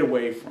thing to get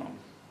away from.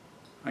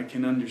 I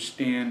can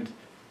understand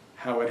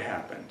how it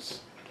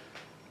happens.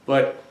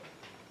 But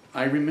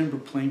I remember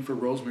playing for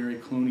Rosemary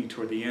Clooney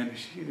toward the end.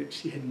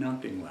 She had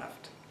nothing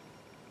left.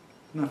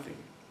 Nothing.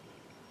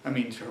 I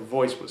mean, her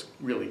voice was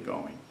really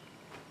going.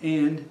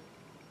 And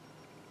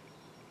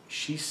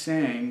she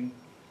sang,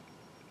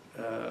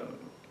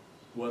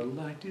 what'll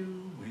I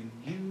do when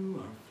you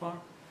are far?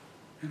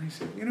 And I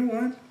said, you know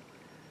what?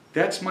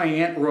 That's my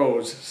Aunt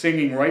Rose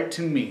singing right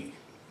to me.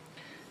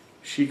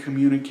 She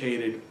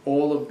communicated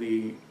all of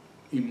the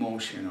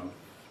emotion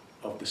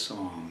of the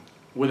song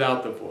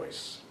without the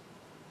voice.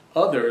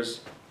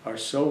 Others are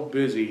so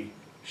busy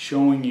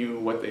showing you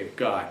what they've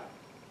got,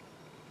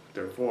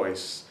 their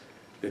voice,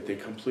 that they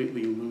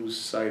completely lose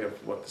sight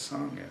of what the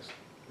song is.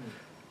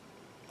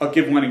 I'll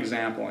give one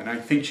example, and I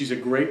think she's a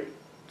great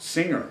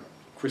singer,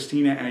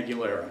 Christina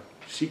Aguilera.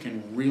 She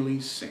can really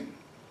sing.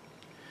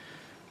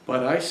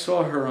 But I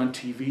saw her on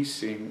TV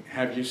sing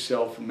Have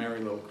Yourself a Merry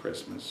Little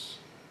Christmas,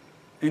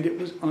 and it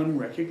was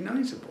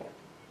unrecognizable.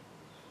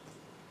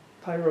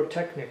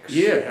 Pyrotechnics.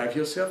 Yeah, have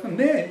yourself a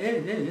merry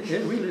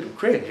little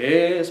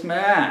Christmas.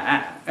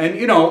 And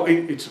you know,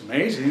 it's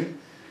amazing.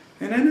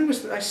 And then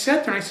I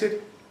sat there and I said,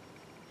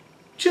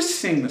 just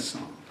sing the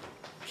song.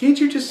 Can't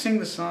you just sing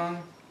the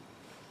song?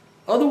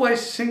 Otherwise,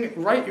 sing it,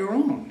 write your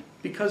own.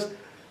 Because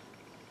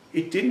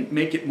it didn't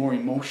make it more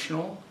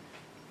emotional.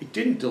 It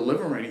didn't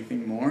deliver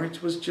anything more.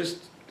 It was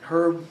just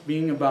her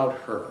being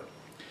about her.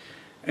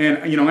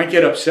 And, you know, I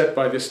get upset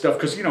by this stuff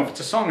because, you know, if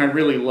it's a song I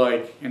really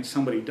like and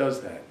somebody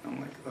does that,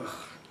 I'm like,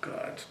 oh,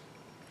 God,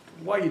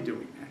 why are you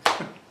doing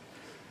that?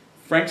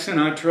 Frank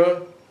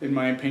Sinatra, in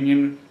my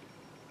opinion,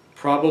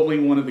 probably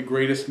one of the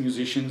greatest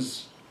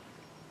musicians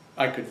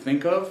I could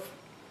think of,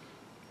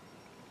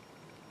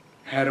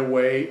 had a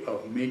way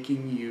of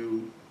making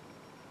you,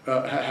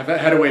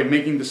 had a way of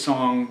making the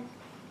song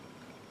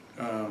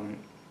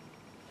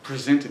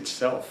present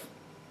itself.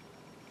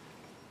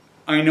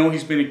 I know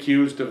he's been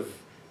accused of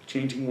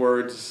changing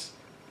words,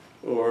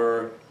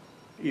 or,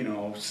 you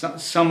know,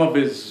 some of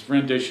his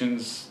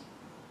renditions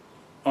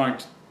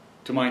aren't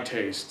to my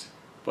taste,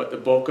 but the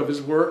bulk of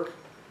his work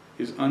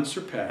is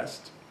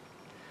unsurpassed.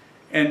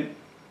 And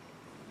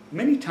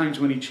many times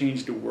when he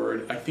changed a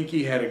word, I think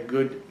he had a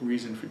good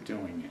reason for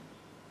doing it.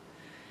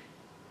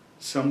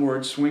 Some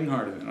words swing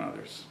harder than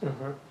others.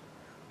 Uh-huh.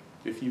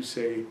 If you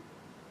say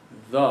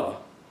the,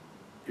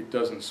 it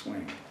doesn't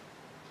swing.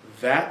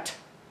 That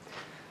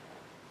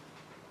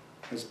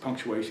has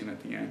punctuation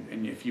at the end,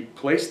 and if you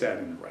place that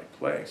in the right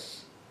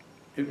place,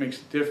 it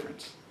makes a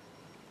difference.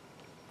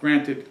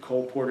 Granted,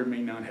 Cole Porter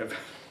may not have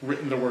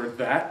written the word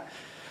that,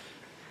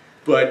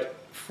 but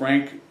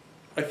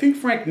I think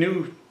Frank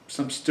knew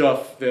some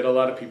stuff that a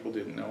lot of people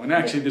didn't know. And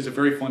actually, there's a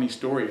very funny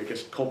story. I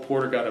guess Cole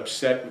Porter got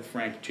upset with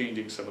Frank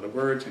changing some of the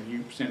words, and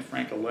he sent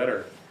Frank a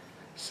letter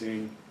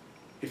saying,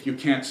 if you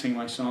can't sing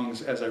my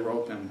songs as I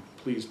wrote them,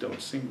 please don't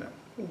sing them.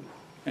 Ooh.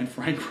 And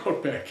Frank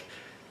wrote back,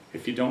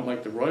 if you don't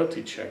like the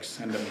royalty checks,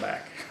 send them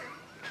back.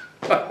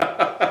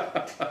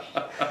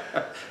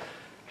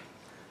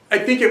 I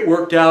think it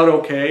worked out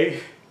okay,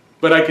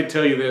 but I could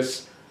tell you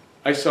this.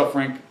 I saw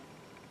Frank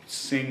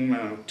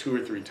sing 2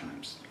 or 3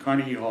 times.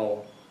 Carnegie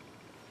Hall.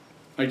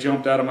 I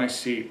jumped out of my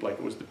seat like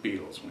it was the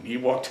Beatles. When he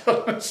walked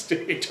out on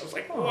stage, I was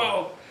like,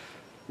 whoa.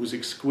 It was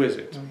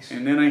exquisite. Nice.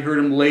 And then I heard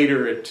him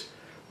later at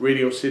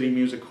Radio City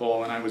Music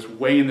Hall, and I was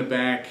way in the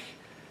back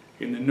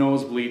in the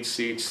nosebleed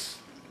seats,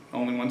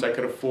 only ones I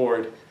could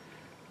afford.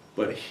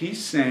 But he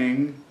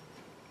sang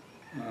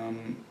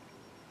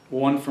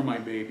One for My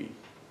Baby.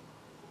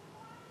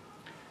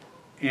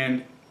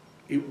 And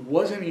it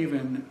wasn't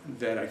even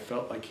that I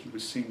felt like he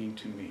was singing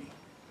to me.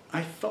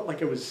 I felt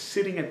like I was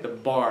sitting at the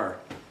bar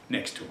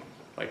next to him.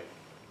 Like,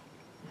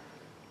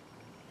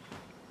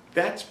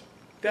 that's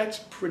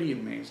pretty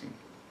amazing.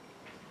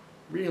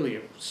 Really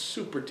a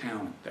super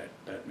talent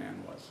that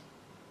man was.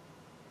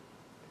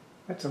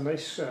 That's a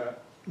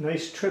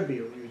nice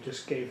tribute you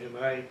just gave him.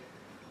 I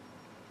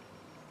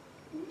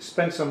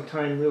spent some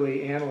time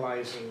really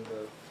analyzing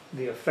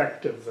the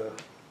effect of the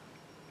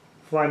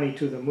Fly Me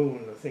to the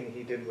Moon, the thing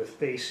he did with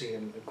Basie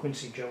and the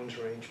Quincy Jones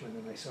arrangement,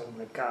 and I said, oh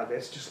my God,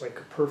 that's just like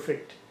a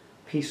perfect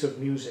piece of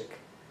music.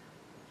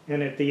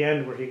 And at the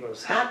end where he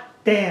goes, hot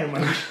damn,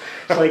 it's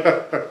like,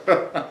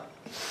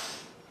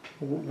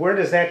 where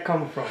does that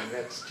come from?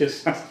 That's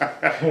just...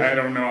 I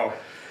don't know.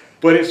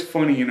 But it's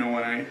funny, you know,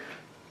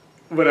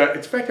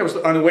 in fact, I was,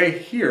 on the way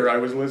here, I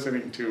was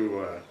listening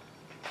to,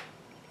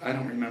 I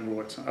don't remember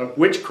what song,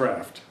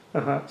 Witchcraft.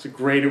 Uh-huh. It's a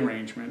great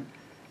arrangement.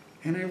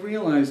 And I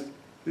realized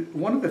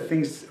one of the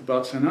things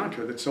about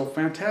Sinatra that's so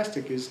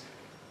fantastic is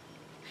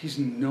he's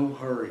in no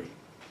hurry.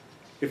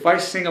 If I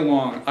sing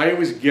along, I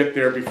always get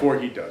there before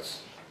he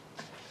does.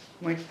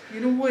 I'm like,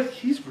 you know what?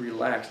 He's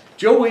relaxed.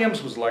 Joe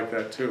Williams was like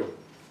that too.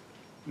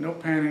 No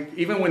panic,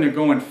 even when they're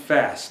going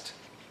fast.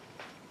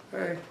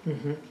 Hey.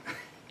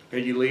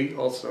 Peggy Lee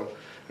also.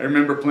 I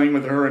remember playing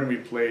with her, and we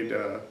played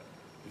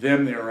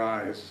Them, Their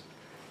Eyes.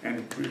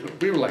 And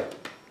we were like,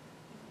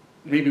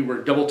 maybe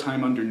we're double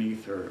time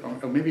underneath her.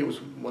 Or maybe it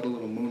was What a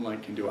Little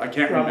Moonlight Can Do. I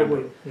can't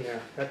remember. Yeah,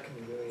 that can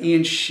be. Yeah.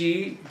 And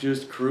she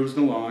just cruised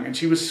along, and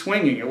she was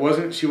swinging.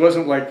 She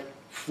wasn't like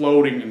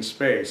floating in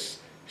space.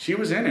 She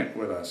was in it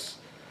with us.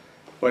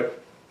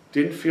 But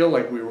didn't feel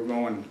like we were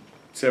going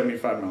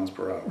 75 miles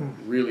per hour.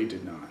 Really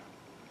did not.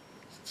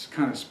 It's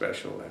kind of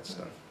special, that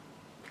stuff.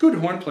 Good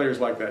horn players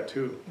like that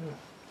too. Yeah.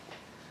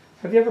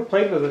 Have you ever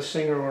played with a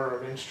singer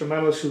or an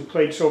instrumentalist who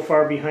played so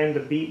far behind the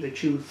beat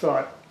that you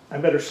thought, I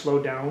better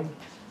slow down?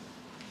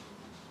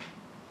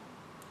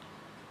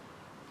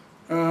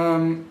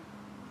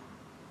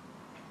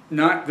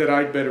 Not that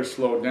I'd better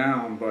slow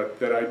down, but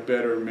that I'd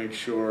better make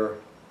sure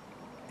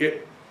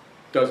it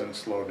doesn't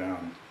slow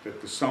down,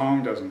 that the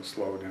song doesn't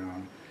slow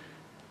down.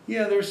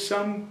 Yeah, there's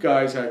some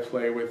guys I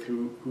play with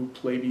who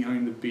play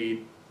behind the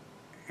beat,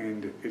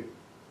 and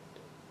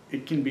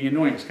it can be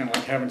annoying. It's kind of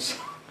like having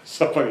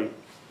somebody.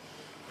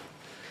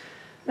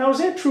 Now, is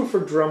that true for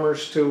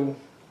drummers too?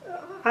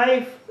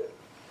 I've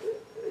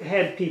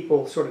had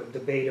people sort of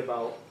debate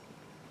about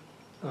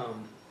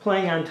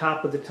playing on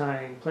top of the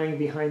time, playing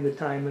behind the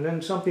time, and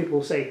then some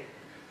people say,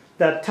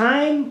 the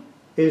time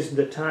is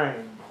the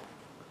time.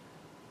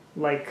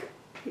 Like,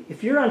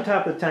 if you're on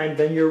top of the time,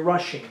 then you're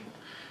rushing.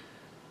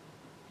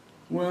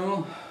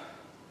 Well,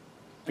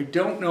 I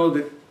don't know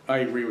that I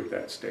agree with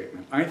that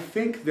statement. I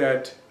think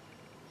that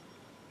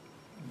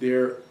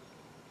there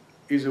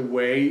is a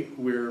way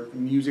where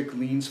music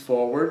leans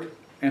forward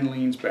and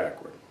leans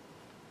backward.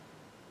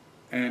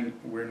 And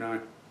we're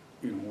not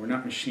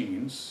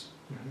machines.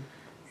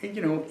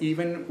 And,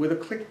 even with a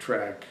click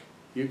track,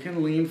 you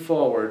can lean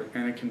forward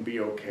and it can be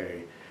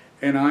okay.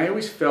 And I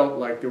always felt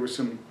like there were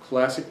some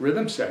classic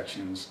rhythm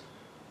sections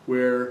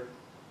where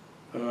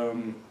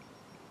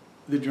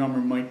the drummer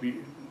might be,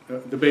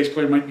 the bass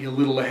player might be a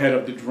little ahead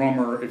of the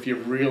drummer if you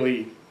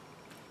really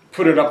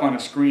put it up on a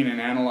screen and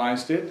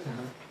analyzed it.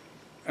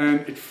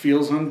 And it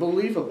feels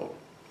unbelievable.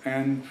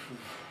 And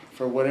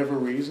for whatever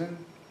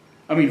reason,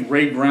 I mean,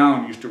 Ray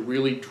Brown used to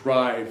really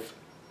drive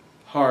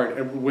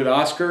hard. With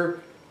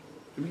Oscar,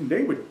 I mean,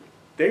 they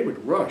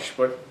would rush,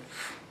 but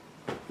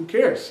who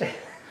cares?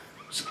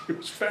 It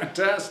was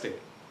fantastic.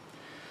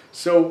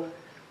 So,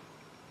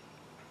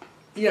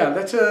 yeah,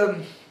 that's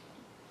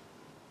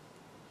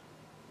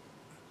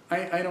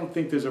I don't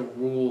think there's a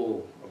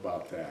rule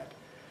about that.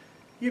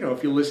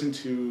 If you listen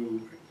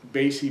to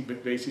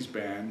Bassie's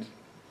band,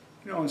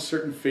 on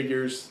certain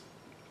figures,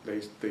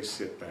 they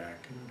sit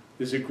back.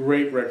 There's a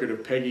great record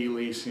of Peggy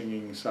Lee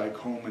singing Cy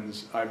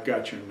Coleman's I've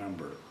Got Your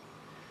Number.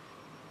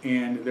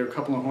 And there are a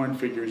couple of horn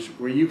figures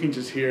where you can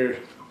just hear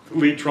the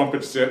lead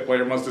trumpet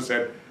player must have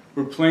said,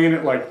 we're playing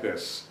it like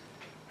this.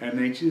 And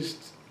they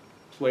just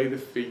play the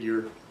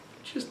figure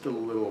just a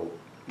little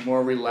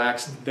more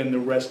relaxed than the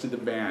rest of the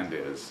band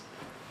is.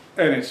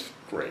 And it's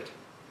great.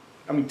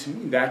 I mean, to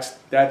me, that's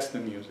the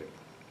music.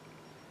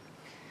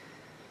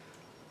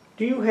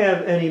 Do you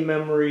have any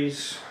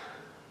memories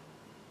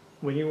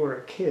when you were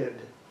a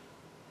kid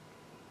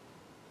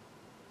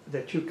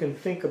that you can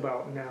think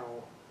about now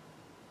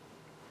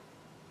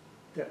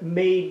that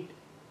made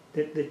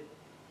that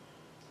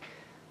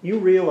you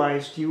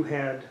realized you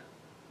had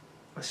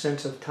a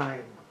sense of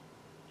time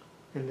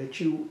and that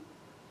you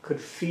could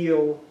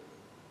feel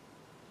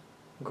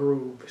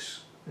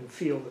grooves and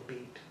feel the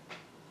beat?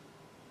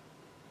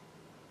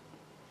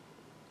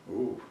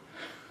 Ooh.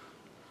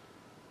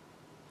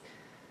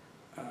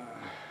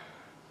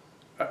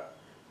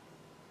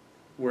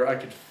 Where I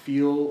could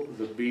feel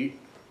the beat.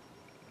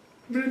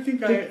 But I think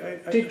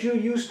Did you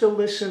used to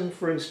listen,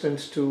 for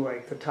instance, to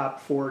like the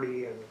top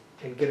 40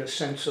 and get a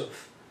sense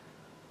of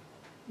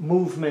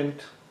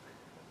movement?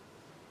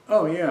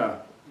 Oh yeah,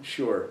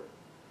 sure.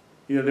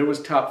 There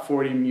was top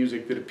 40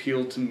 music that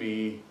appealed to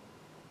me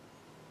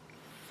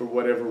for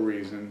whatever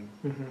reason.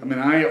 I mean,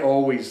 I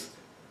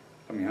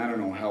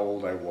don't know how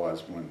old I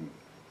was when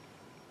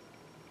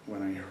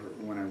I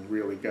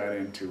really got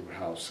into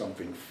how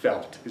something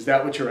felt. Is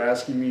that what you're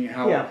asking me?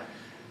 How? Yeah.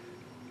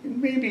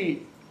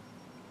 Maybe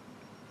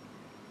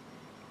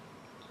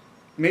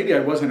I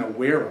wasn't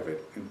aware of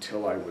it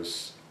until I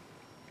was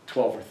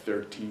 12 or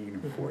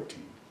 13 or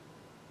 14.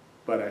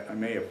 But I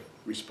may have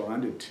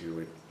responded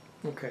to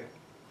it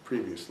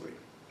previously.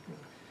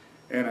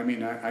 And I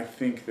mean, I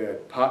think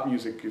that pop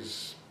music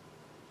is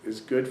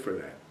good for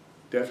that.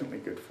 Definitely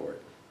good for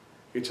it.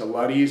 It's a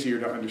lot easier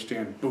to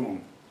understand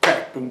boom,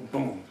 crack, boom,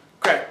 boom,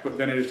 crack, but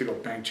then it is to go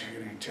bang, ching,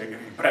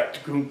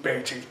 crack, boom,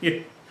 bang,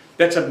 ching.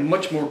 That's a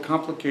much more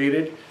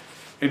complicated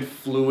and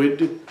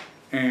fluid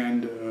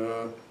and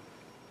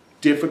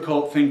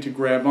difficult thing to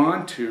grab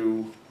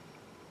onto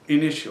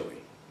initially.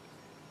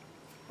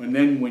 And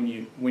then when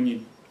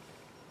you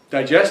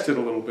digest it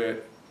a little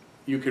bit,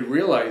 you could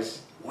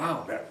realize,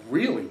 wow, that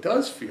really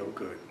does feel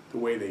good, the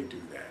way they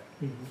do that.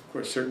 Mm-hmm. Of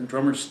course, certain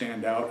drummers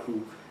stand out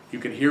who you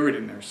can hear it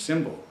in their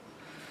cymbal.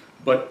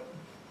 But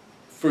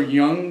for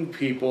young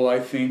people, I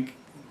think,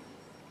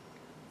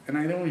 and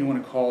I don't even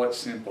want to call it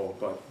simple,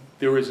 but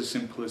there is a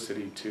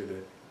simplicity to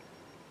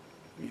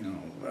the, you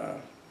know,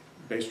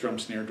 bass drum,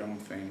 snare drum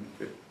thing.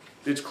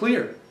 It's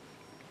clear,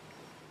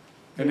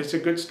 and it's a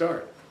good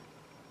start.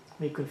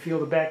 You can feel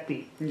the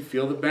backbeat. You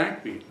feel the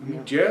backbeat. I mean,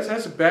 Yeah. jazz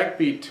has a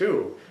backbeat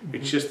too. Mm-hmm.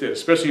 It's just that,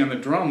 especially on the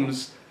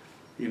drums,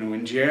 you know,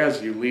 in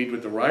jazz you lead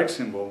with the ride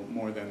cymbal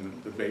more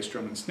than the bass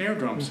drum and snare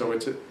drum. Mm-hmm. So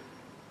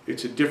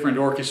it's a different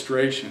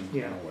orchestration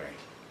Yeah. in a way.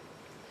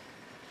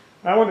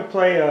 I want to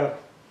play a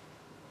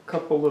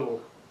couple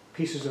little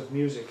pieces of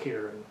music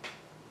here and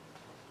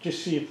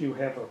just see if you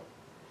have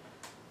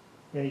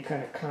any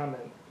kind of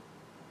comment.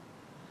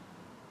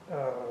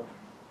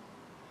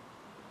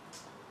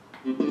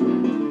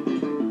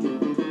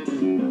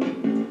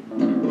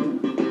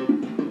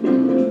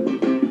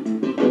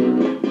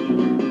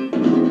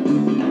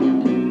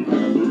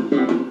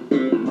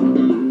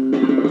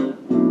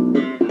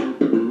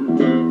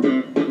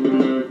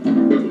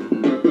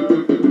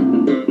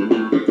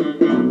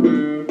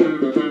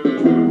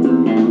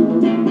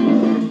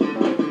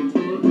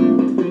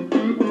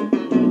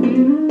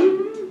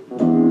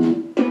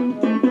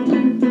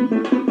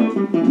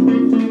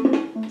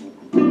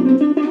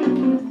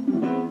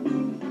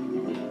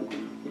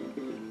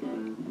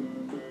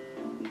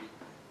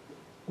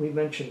 We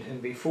mentioned him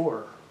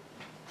before.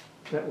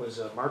 That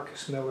was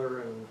Marcus Miller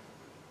and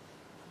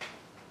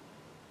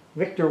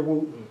Victor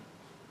Wooten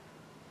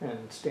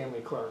and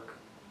Stanley Clark.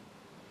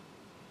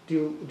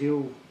 Do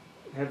you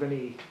have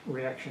any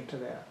reaction to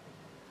that?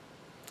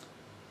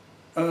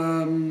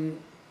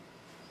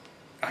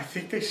 I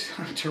think they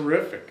sound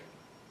terrific.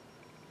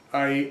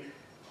 I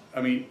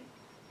mean,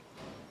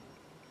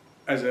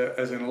 as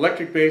an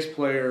electric bass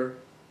player,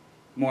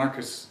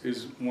 Marcus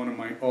is one of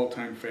my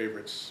all-time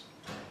favorites.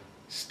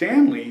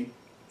 Stanley,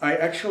 I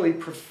actually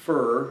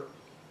prefer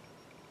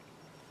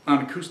on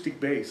acoustic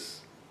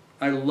bass.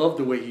 I love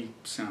the way he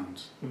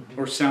sounds, Mm-hmm.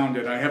 or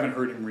sounded. I haven't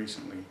heard him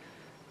recently.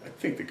 I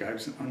think the guy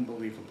was an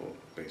unbelievable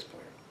bass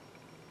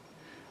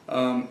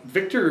player.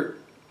 Victor,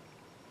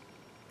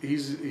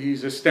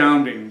 he's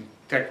astounding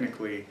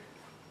technically.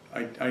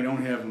 I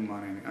don't have him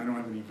on any. I don't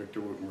have any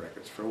Victor Wooten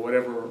records for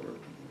whatever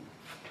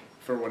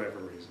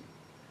reason.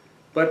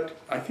 But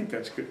I think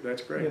that's good.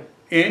 That's great. Yeah.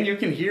 And you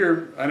can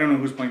hear. I don't know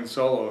who's playing the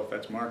solo. If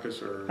that's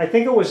Marcus or. I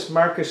think it was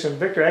Marcus and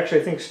Victor.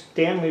 Actually, I think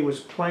Stanley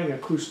was playing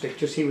acoustic.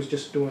 He was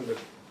just doing the.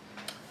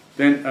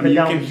 Then I mean, you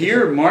down can position.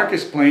 hear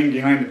Marcus playing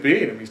behind the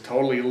beat. I mean, he's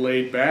totally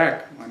laid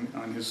back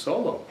on his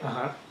solo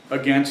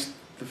against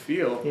the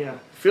feel. Yeah.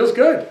 Feels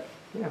good.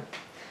 Yeah.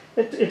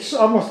 It's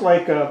almost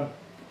like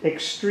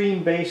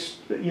extreme bass.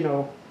 You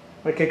know,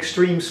 like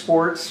extreme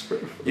sports for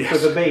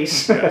the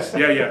bass. Yes.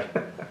 Yeah.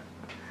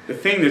 The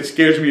thing that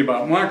scares me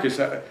about Marcus,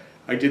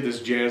 I did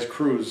this jazz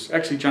cruise.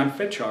 Actually, John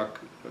Fitchcock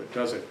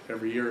does it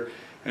every year,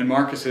 and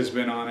Marcus has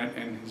been on it,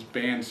 and his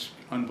band's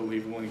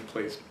unbelievable. And he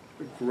plays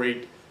a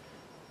great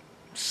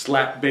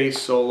slap bass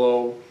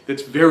solo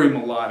that's very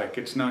melodic.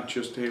 It's not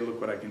just, hey, look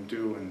what I can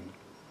do, and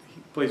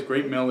he plays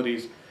great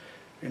melodies.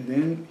 And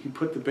then he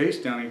put the bass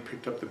down, and he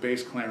picked up the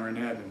bass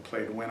clarinet and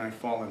played When I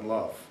Fall in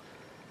Love.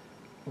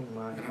 Oh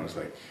my. And I was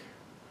like,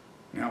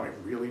 now I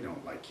really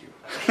don't like you.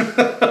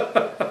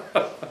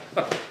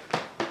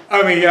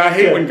 I mean, I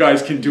hate when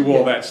guys can do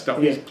all that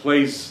stuff. Yeah. He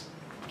plays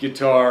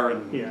guitar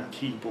and Yeah.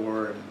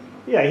 keyboard.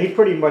 Yeah, he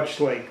pretty much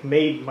like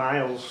made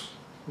Miles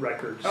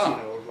records. Oh, you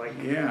know, like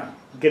yeah.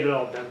 get it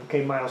all done.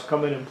 Okay, Miles,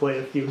 come in and play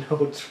a few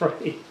notes,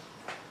 right?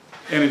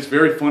 And it's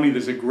very funny.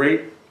 There's a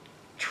great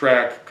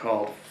track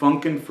called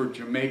Funkin' for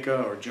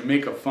Jamaica, or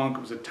Jamaica Funk.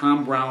 It was a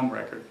Tom Brown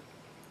record.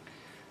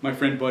 My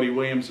friend Buddy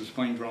Williams was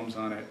playing drums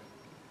on it.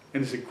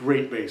 And it's a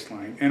great bass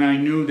line. And I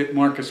knew that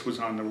Marcus was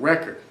on the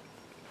record.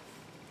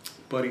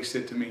 Buddy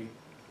said to me,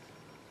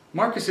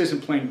 Marcus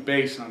isn't playing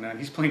bass on that,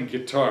 he's playing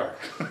guitar.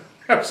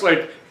 I was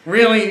like,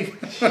 really?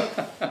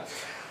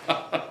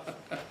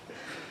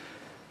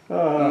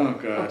 Oh,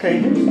 God.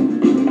 Okay.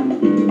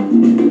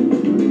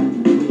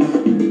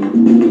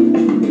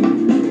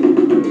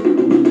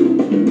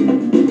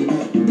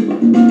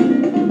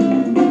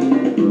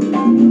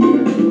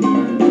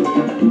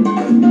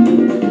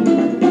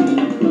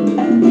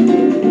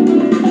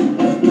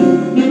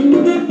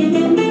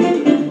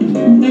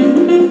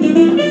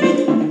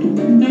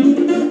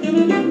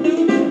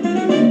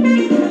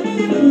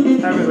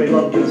 I really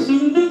love this.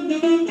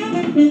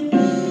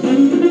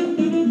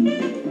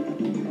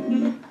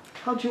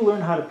 How'd you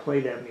learn how to play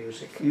that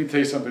music? Let me tell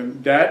you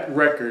something. That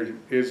record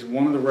is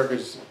one of the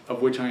records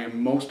of which I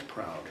am most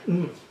proud.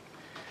 Mm.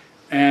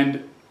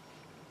 And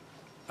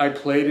I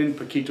played in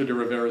Paquito de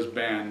Rivera's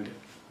band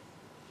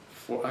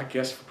for, I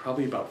guess, for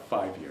probably about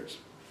 5 years.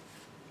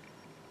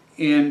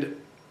 And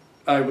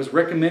I was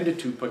recommended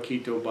to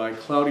Paquito by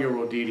Claudio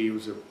Roditi,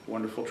 who's a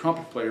wonderful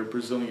trumpet player,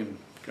 Brazilian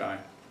guy.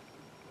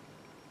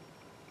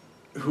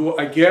 who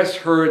I guess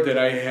heard that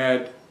I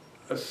had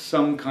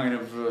some kind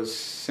of a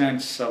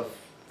sense of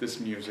this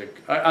music.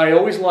 I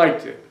always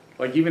liked it.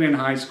 Like even in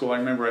high school, I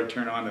remember I'd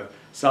turn on the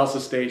salsa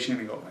station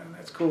and go, man,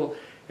 that's cool.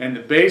 And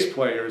the bass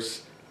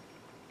players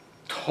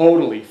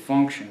totally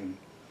function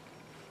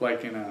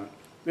like in a...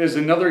 There's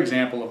another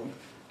example of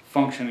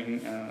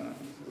functioning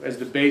as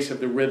the base of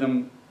the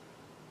rhythm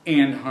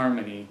and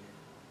harmony,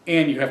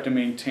 and you have to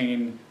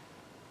maintain...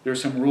 There are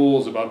some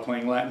rules about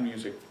playing Latin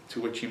music to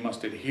which you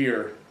must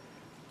adhere,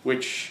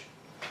 which,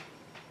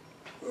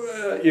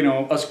 you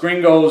know, us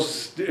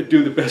gringos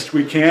do the best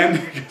we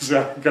can, because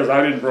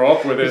I didn't grow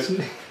up with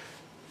it.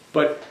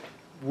 But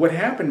what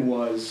happened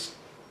was,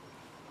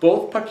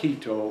 both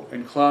Paquito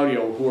and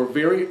Claudio, who were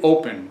very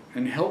open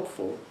and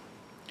helpful,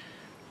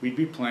 we'd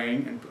be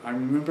playing, and I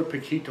remember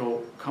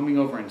Paquito coming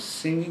over and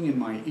singing in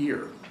my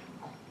ear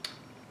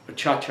a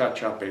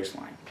cha-cha-cha bass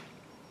line,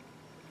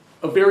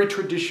 a very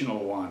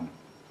traditional one.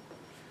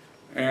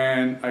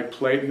 And I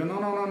played, no,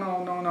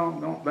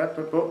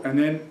 and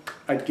then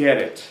I'd get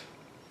it.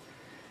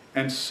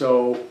 And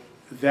so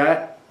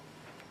that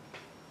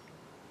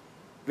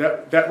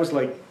was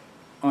like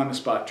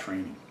on-the-spot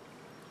training.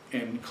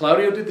 And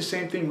Claudio did the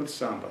same thing with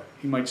samba.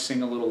 He might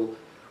sing a little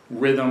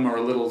rhythm or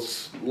a little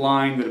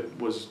line that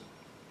was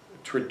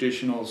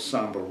traditional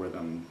samba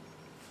rhythm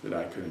that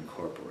I could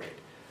incorporate.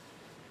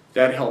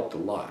 That helped a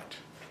lot.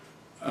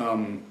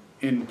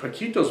 In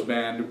Paquito's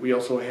band, we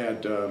also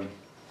had a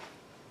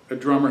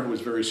drummer who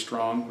was very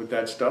strong with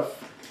that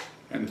stuff,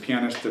 and the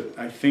pianist,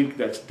 I think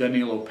that's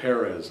Danilo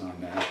Perez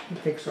on that. I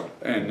think so.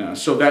 And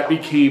so that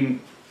became,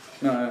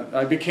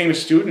 I became a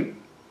student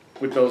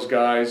with those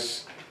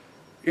guys,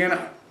 and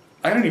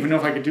I don't even know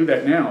if I could do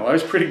that now. I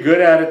was pretty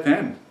good at it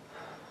then.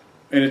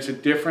 And it's a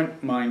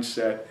different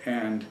mindset,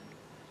 and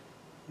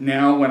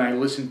now when I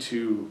listen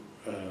to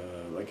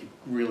like a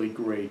really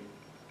great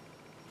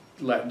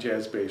Latin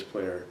jazz bass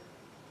player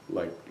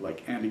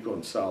like Andy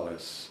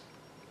Gonzalez,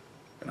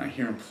 and I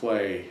hear him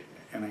play,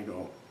 and I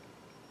go,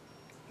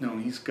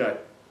 no,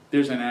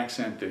 there's an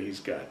accent that he's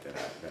got that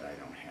I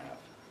don't have.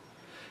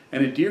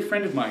 And a dear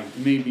friend of mine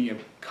made me a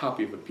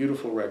copy of a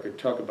beautiful record,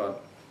 talk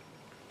about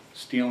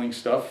stealing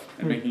stuff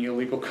and making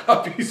illegal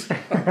copies.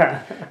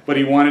 But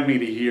he wanted me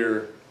to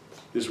hear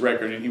this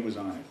record, and he was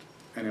on it.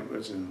 And it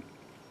was an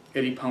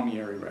Eddie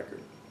Palmieri record.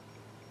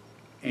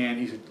 And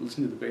he said,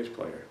 listen to the bass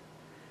player.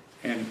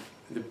 And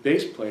the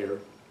bass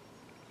player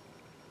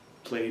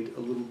played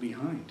a little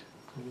behind.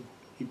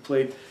 He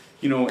played,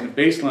 you know, in the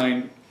bass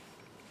line,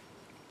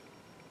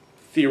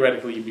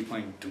 theoretically you'd be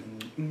playing.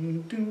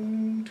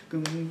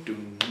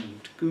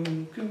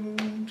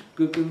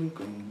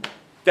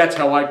 That's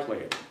how I play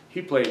it.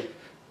 He played.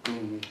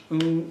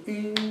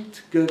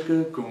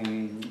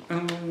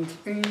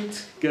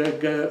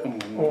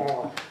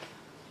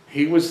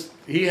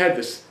 He had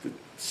this the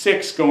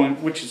 6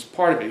 going, which is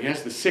part of it. He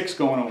has the 6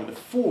 going over the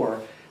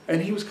 4,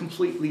 and he was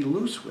completely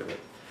loose with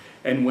it.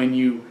 And when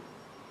you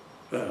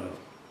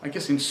I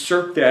guess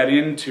insert that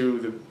into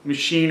the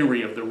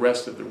machinery of the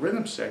rest of the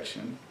rhythm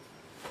section,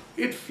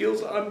 it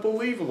feels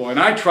unbelievable. And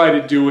I try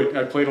to do it.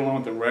 I played along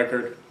with the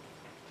record.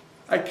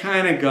 I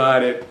kind of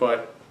got it,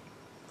 but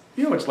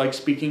you know, it's like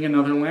speaking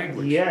another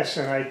language. Yes,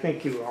 and I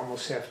think you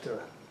almost have to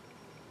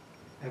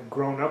have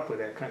grown up with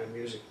that kind of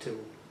music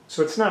too.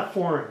 So it's not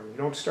foreign. You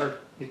don't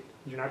start.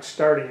 You're not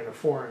starting in a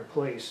foreign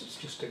place. It's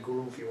just a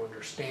groove you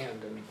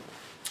understand.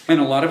 And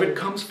a lot of it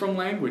comes from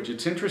language.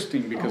 It's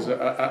interesting because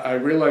I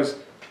realize,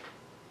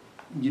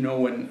 you know,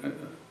 when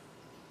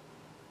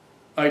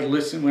I'd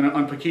listen,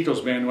 on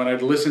Paquito's band, when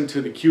I'd listen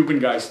to the Cuban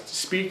guys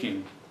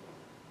speaking,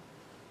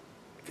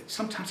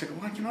 sometimes I go,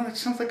 well, you know, that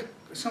sounds like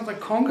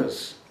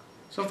congas.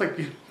 It sounds like,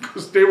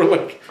 because they were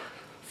like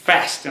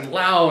fast and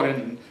loud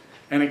and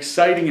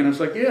exciting, and I was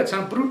like, yeah, it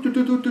sounds,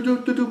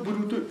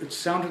 it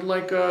sounded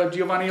like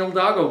Giovanni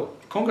Hidalgo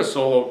conga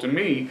solo to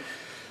me.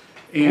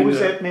 And, what was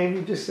that name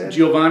you just said?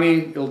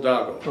 Giovanni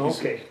Hidalgo.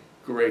 Okay.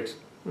 Great.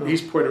 Oh.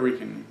 He's Puerto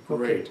Rican.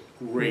 Great, okay.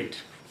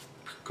 Great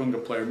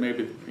conga player.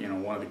 Maybe, you know,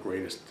 one of the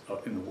greatest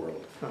in the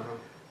world.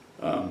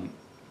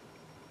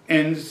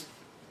 And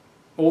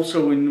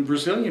also in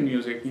Brazilian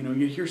music, you know,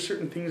 you hear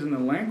certain things in the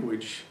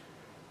language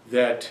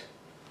that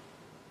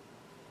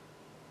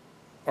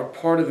are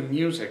part of the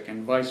music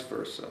and vice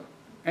versa.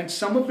 And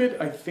some of it,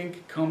 I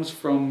think, comes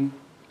from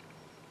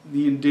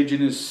the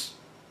indigenous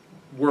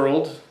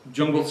world,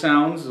 jungle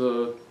sounds,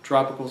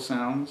 tropical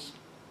sounds.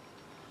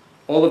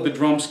 All of the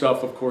drum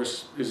stuff, of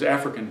course, is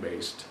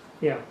African-based.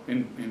 Yeah.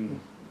 In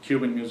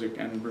Cuban music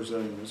and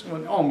Brazilian music,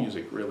 well, all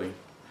music really.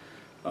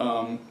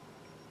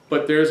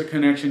 But there's a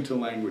connection to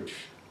language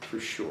for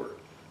sure.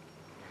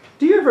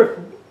 Do you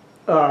ever?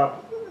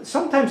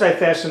 Sometimes I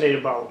fascinate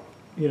about,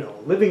 you know,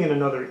 living in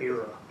another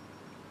era,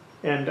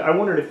 and I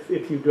wondered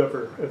if you'd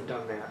ever have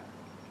done that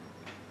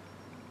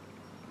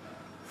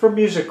for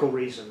musical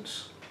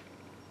reasons.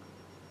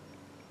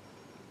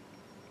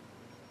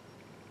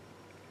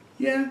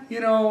 Yeah, you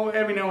know,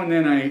 every now and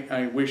then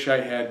I wish I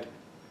had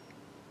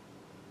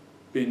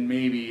been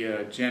maybe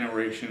a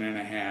generation and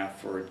a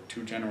half or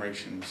 2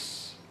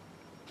 generations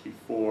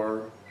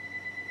before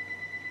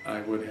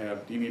I would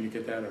have. Do you need to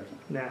get that or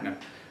Nah.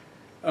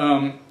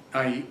 no?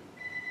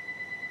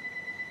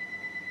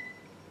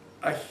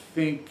 I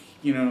think,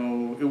 you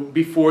know,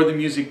 before the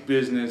music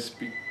business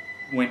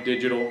went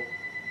digital,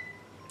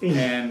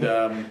 and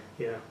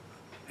yeah,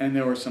 and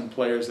there were some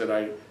players that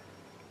I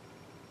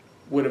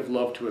would have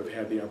loved to have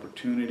had the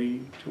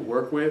opportunity to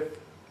work with.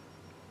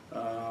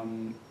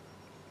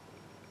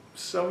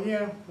 So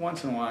yeah,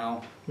 once in a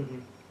while,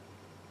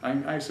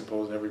 I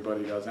suppose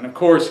everybody does. And of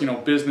course, you know,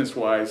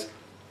 business-wise,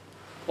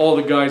 all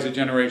the guys a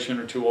generation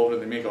or two older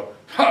than me go,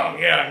 oh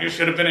yeah, you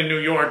should have been in New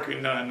York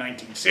in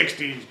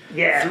 1960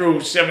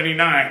 through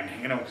 79,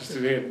 you know, because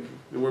there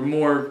were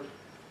more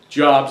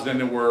jobs than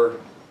there were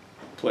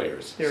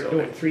players. They were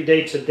doing 3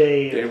 dates a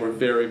day. They were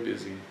very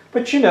busy.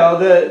 But you know,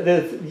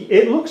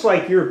 it looks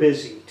like you're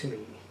busy to me,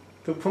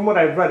 from what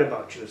I've read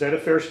about you. Is that a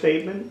fair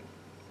statement?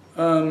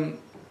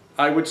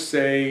 I would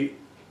say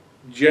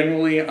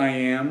generally I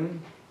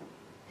am,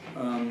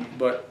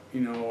 but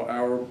you know,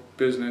 our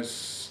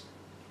business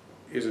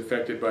is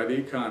affected by the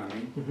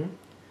economy,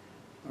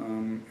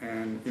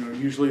 and you know,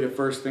 usually the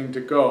first thing to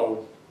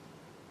go.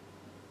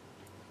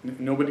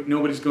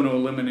 Nobody's going to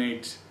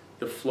eliminate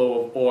the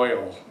flow of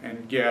oil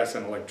and gas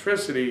and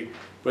electricity,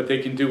 but they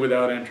can do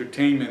without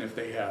entertainment if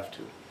they have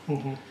to.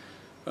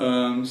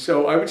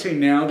 So I would say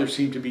now there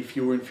seem to be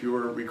fewer and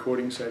fewer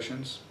recording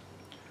sessions,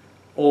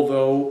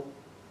 although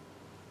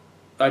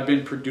I've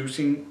been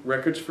producing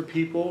records for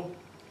people,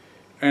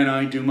 and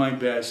I do my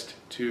best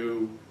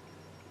to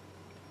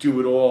do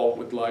it all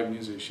with live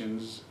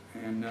musicians,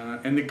 and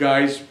the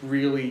guys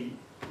really,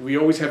 we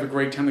always have a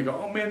great time. They go,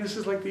 oh man, this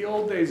is like the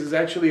old days. It's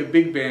actually a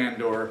big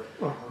band, or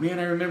man,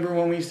 I remember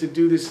when we used to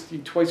do this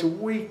twice a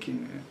week.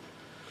 And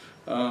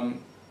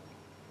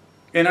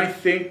I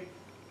think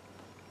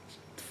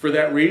for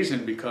that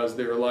reason, because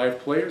they're live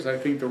players, I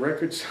think the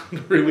records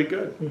sound really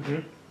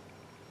good.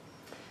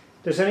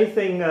 Does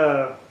anything,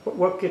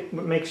 what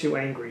makes you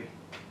angry?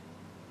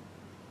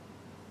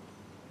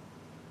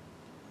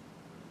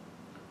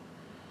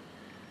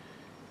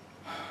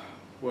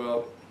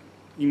 Well,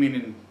 you mean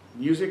in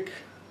music,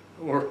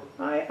 or?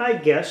 I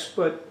guess,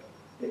 but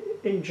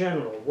in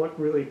general, what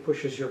really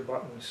pushes your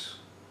buttons?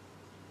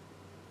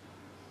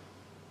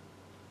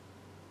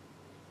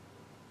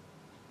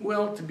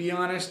 Well, to be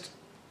honest,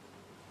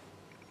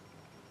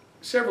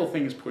 several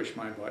things push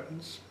my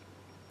buttons.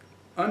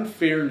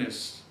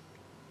 Unfairness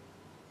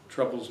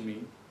troubles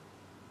me.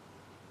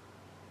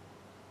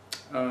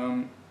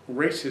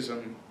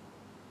 Racism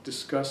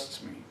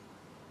disgusts me.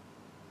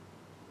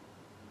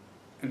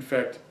 In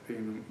fact,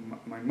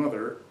 my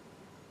mother,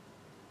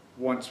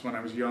 once when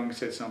I was young,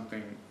 said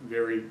something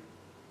very,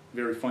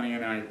 very funny,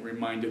 and I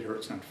reminded her,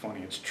 it's not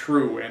funny, it's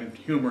true and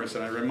humorous,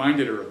 and I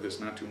reminded her of this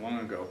not too long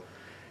ago.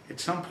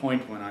 At some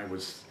point when I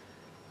was,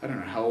 I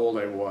don't know how old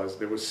I was,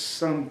 there was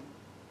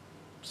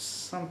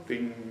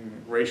something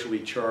racially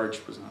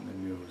charged was on the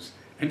news.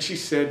 And she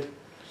said,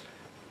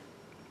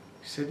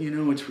 you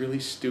know, it's really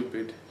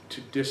stupid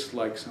to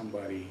dislike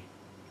somebody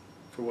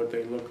for what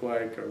they look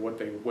like or what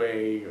they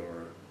weigh,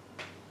 or,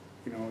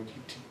 you know,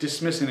 to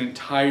dismiss an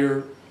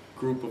entire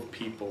group of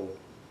people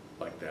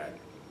like that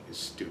is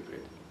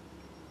stupid,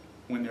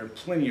 when there are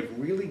plenty of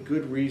really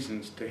good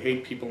reasons to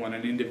hate people on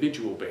an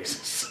individual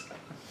basis.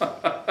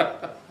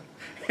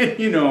 And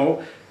you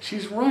know,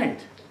 she's right.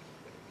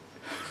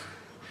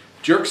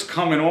 Jerks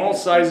come in all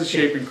sizes,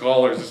 shapes, and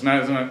colors. It's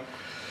not.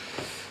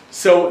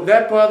 So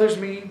that bothers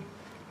me,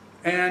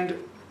 and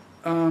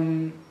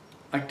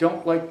I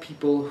don't like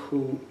people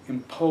who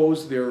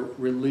impose their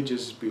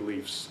religious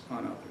beliefs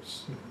on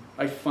others.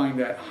 I find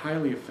that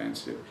highly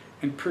offensive,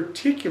 and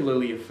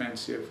particularly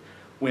offensive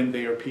when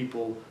they are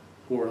people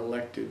who are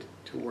elected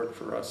to work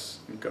for us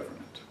in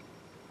government.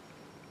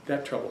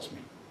 That troubles me.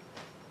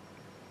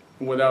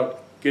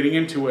 Without getting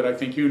into it, I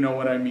think you know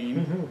what I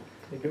mean.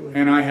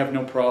 And I have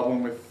no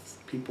problem with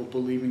people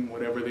believing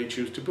whatever they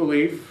choose to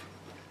believe.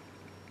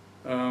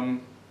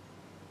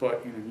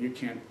 But you know, you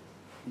can't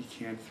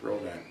throw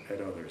that at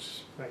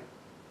others, right,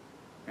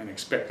 and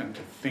expect them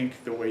to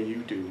think the way you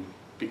do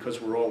because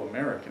we're all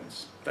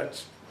Americans.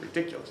 That's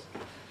ridiculous.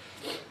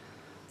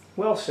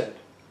 Well said.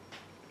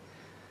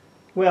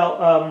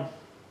 Well,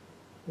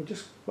 we're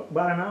just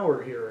about an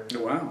hour here.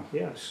 Wow.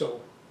 Yeah,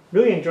 so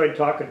really enjoyed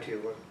talking to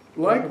you.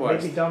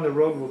 Likewise. Maybe down the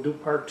road we'll do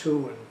part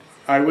 2. And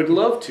I would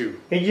love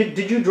to. And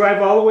did you drive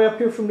all the way up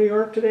here from New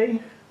York today?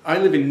 I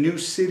live in New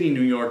City,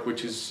 New York,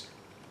 which is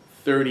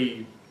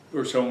 30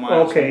 or so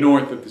miles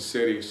north of the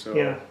city. So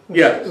yeah,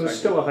 it was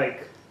still a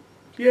hike.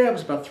 Yeah, it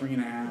was about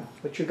 3.5.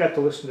 But you got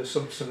to listen to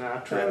some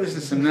Sinatra. I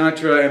listened to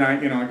Sinatra,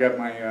 and I got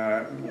my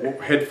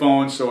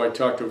headphones, so I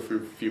talked to a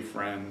few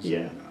friends. Yeah,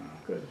 and,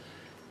 good.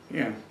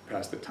 Yeah,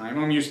 pass the time.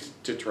 I'm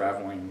used to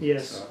traveling.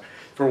 Yes. So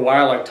for a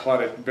while, I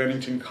taught at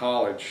Bennington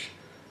College,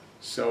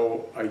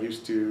 so I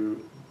used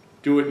to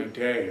do it in a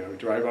day. I would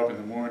drive up in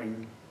the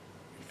morning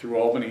through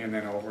Albany and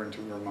then over into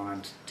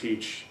Vermont,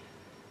 teach,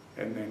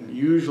 and then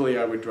usually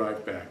I would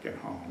drive back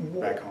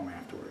home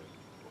afterward.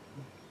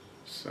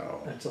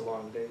 So that's a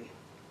long day.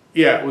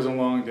 Yeah, it was a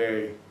long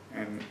day,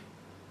 and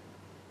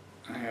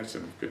I have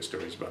some good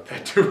stories about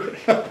that too.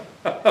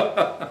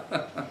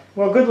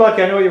 Well, good luck.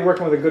 I know you're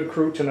working with a good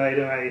crew tonight,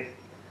 and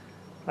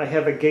I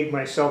have a gig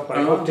myself, but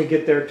I hope to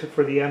get there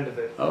for the end of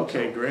it.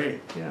 Okay, So,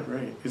 great. yeah.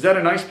 Great. Is that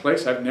a nice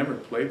place? I've never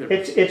played there.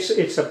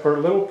 It's a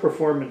little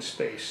performance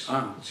space.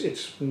 Ah.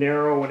 It's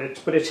narrow and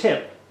but it's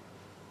hip.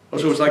 Oh,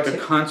 so it was like a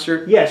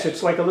concert? Yes,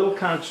 it's like a little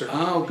concert.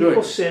 Oh, good.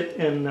 People sit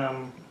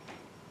and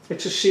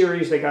it's a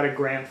series. They got a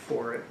grant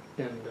for it,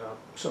 and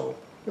so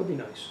it'll be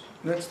nice.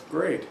 That's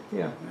great.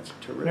 Yeah. That's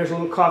And terrific. there's a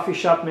little coffee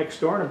shop next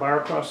door and a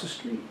bar across the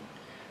street.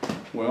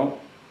 Well,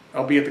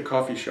 I'll be at the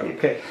coffee shop.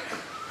 Okay.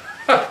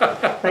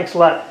 Thanks a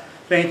lot.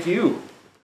 Thank you.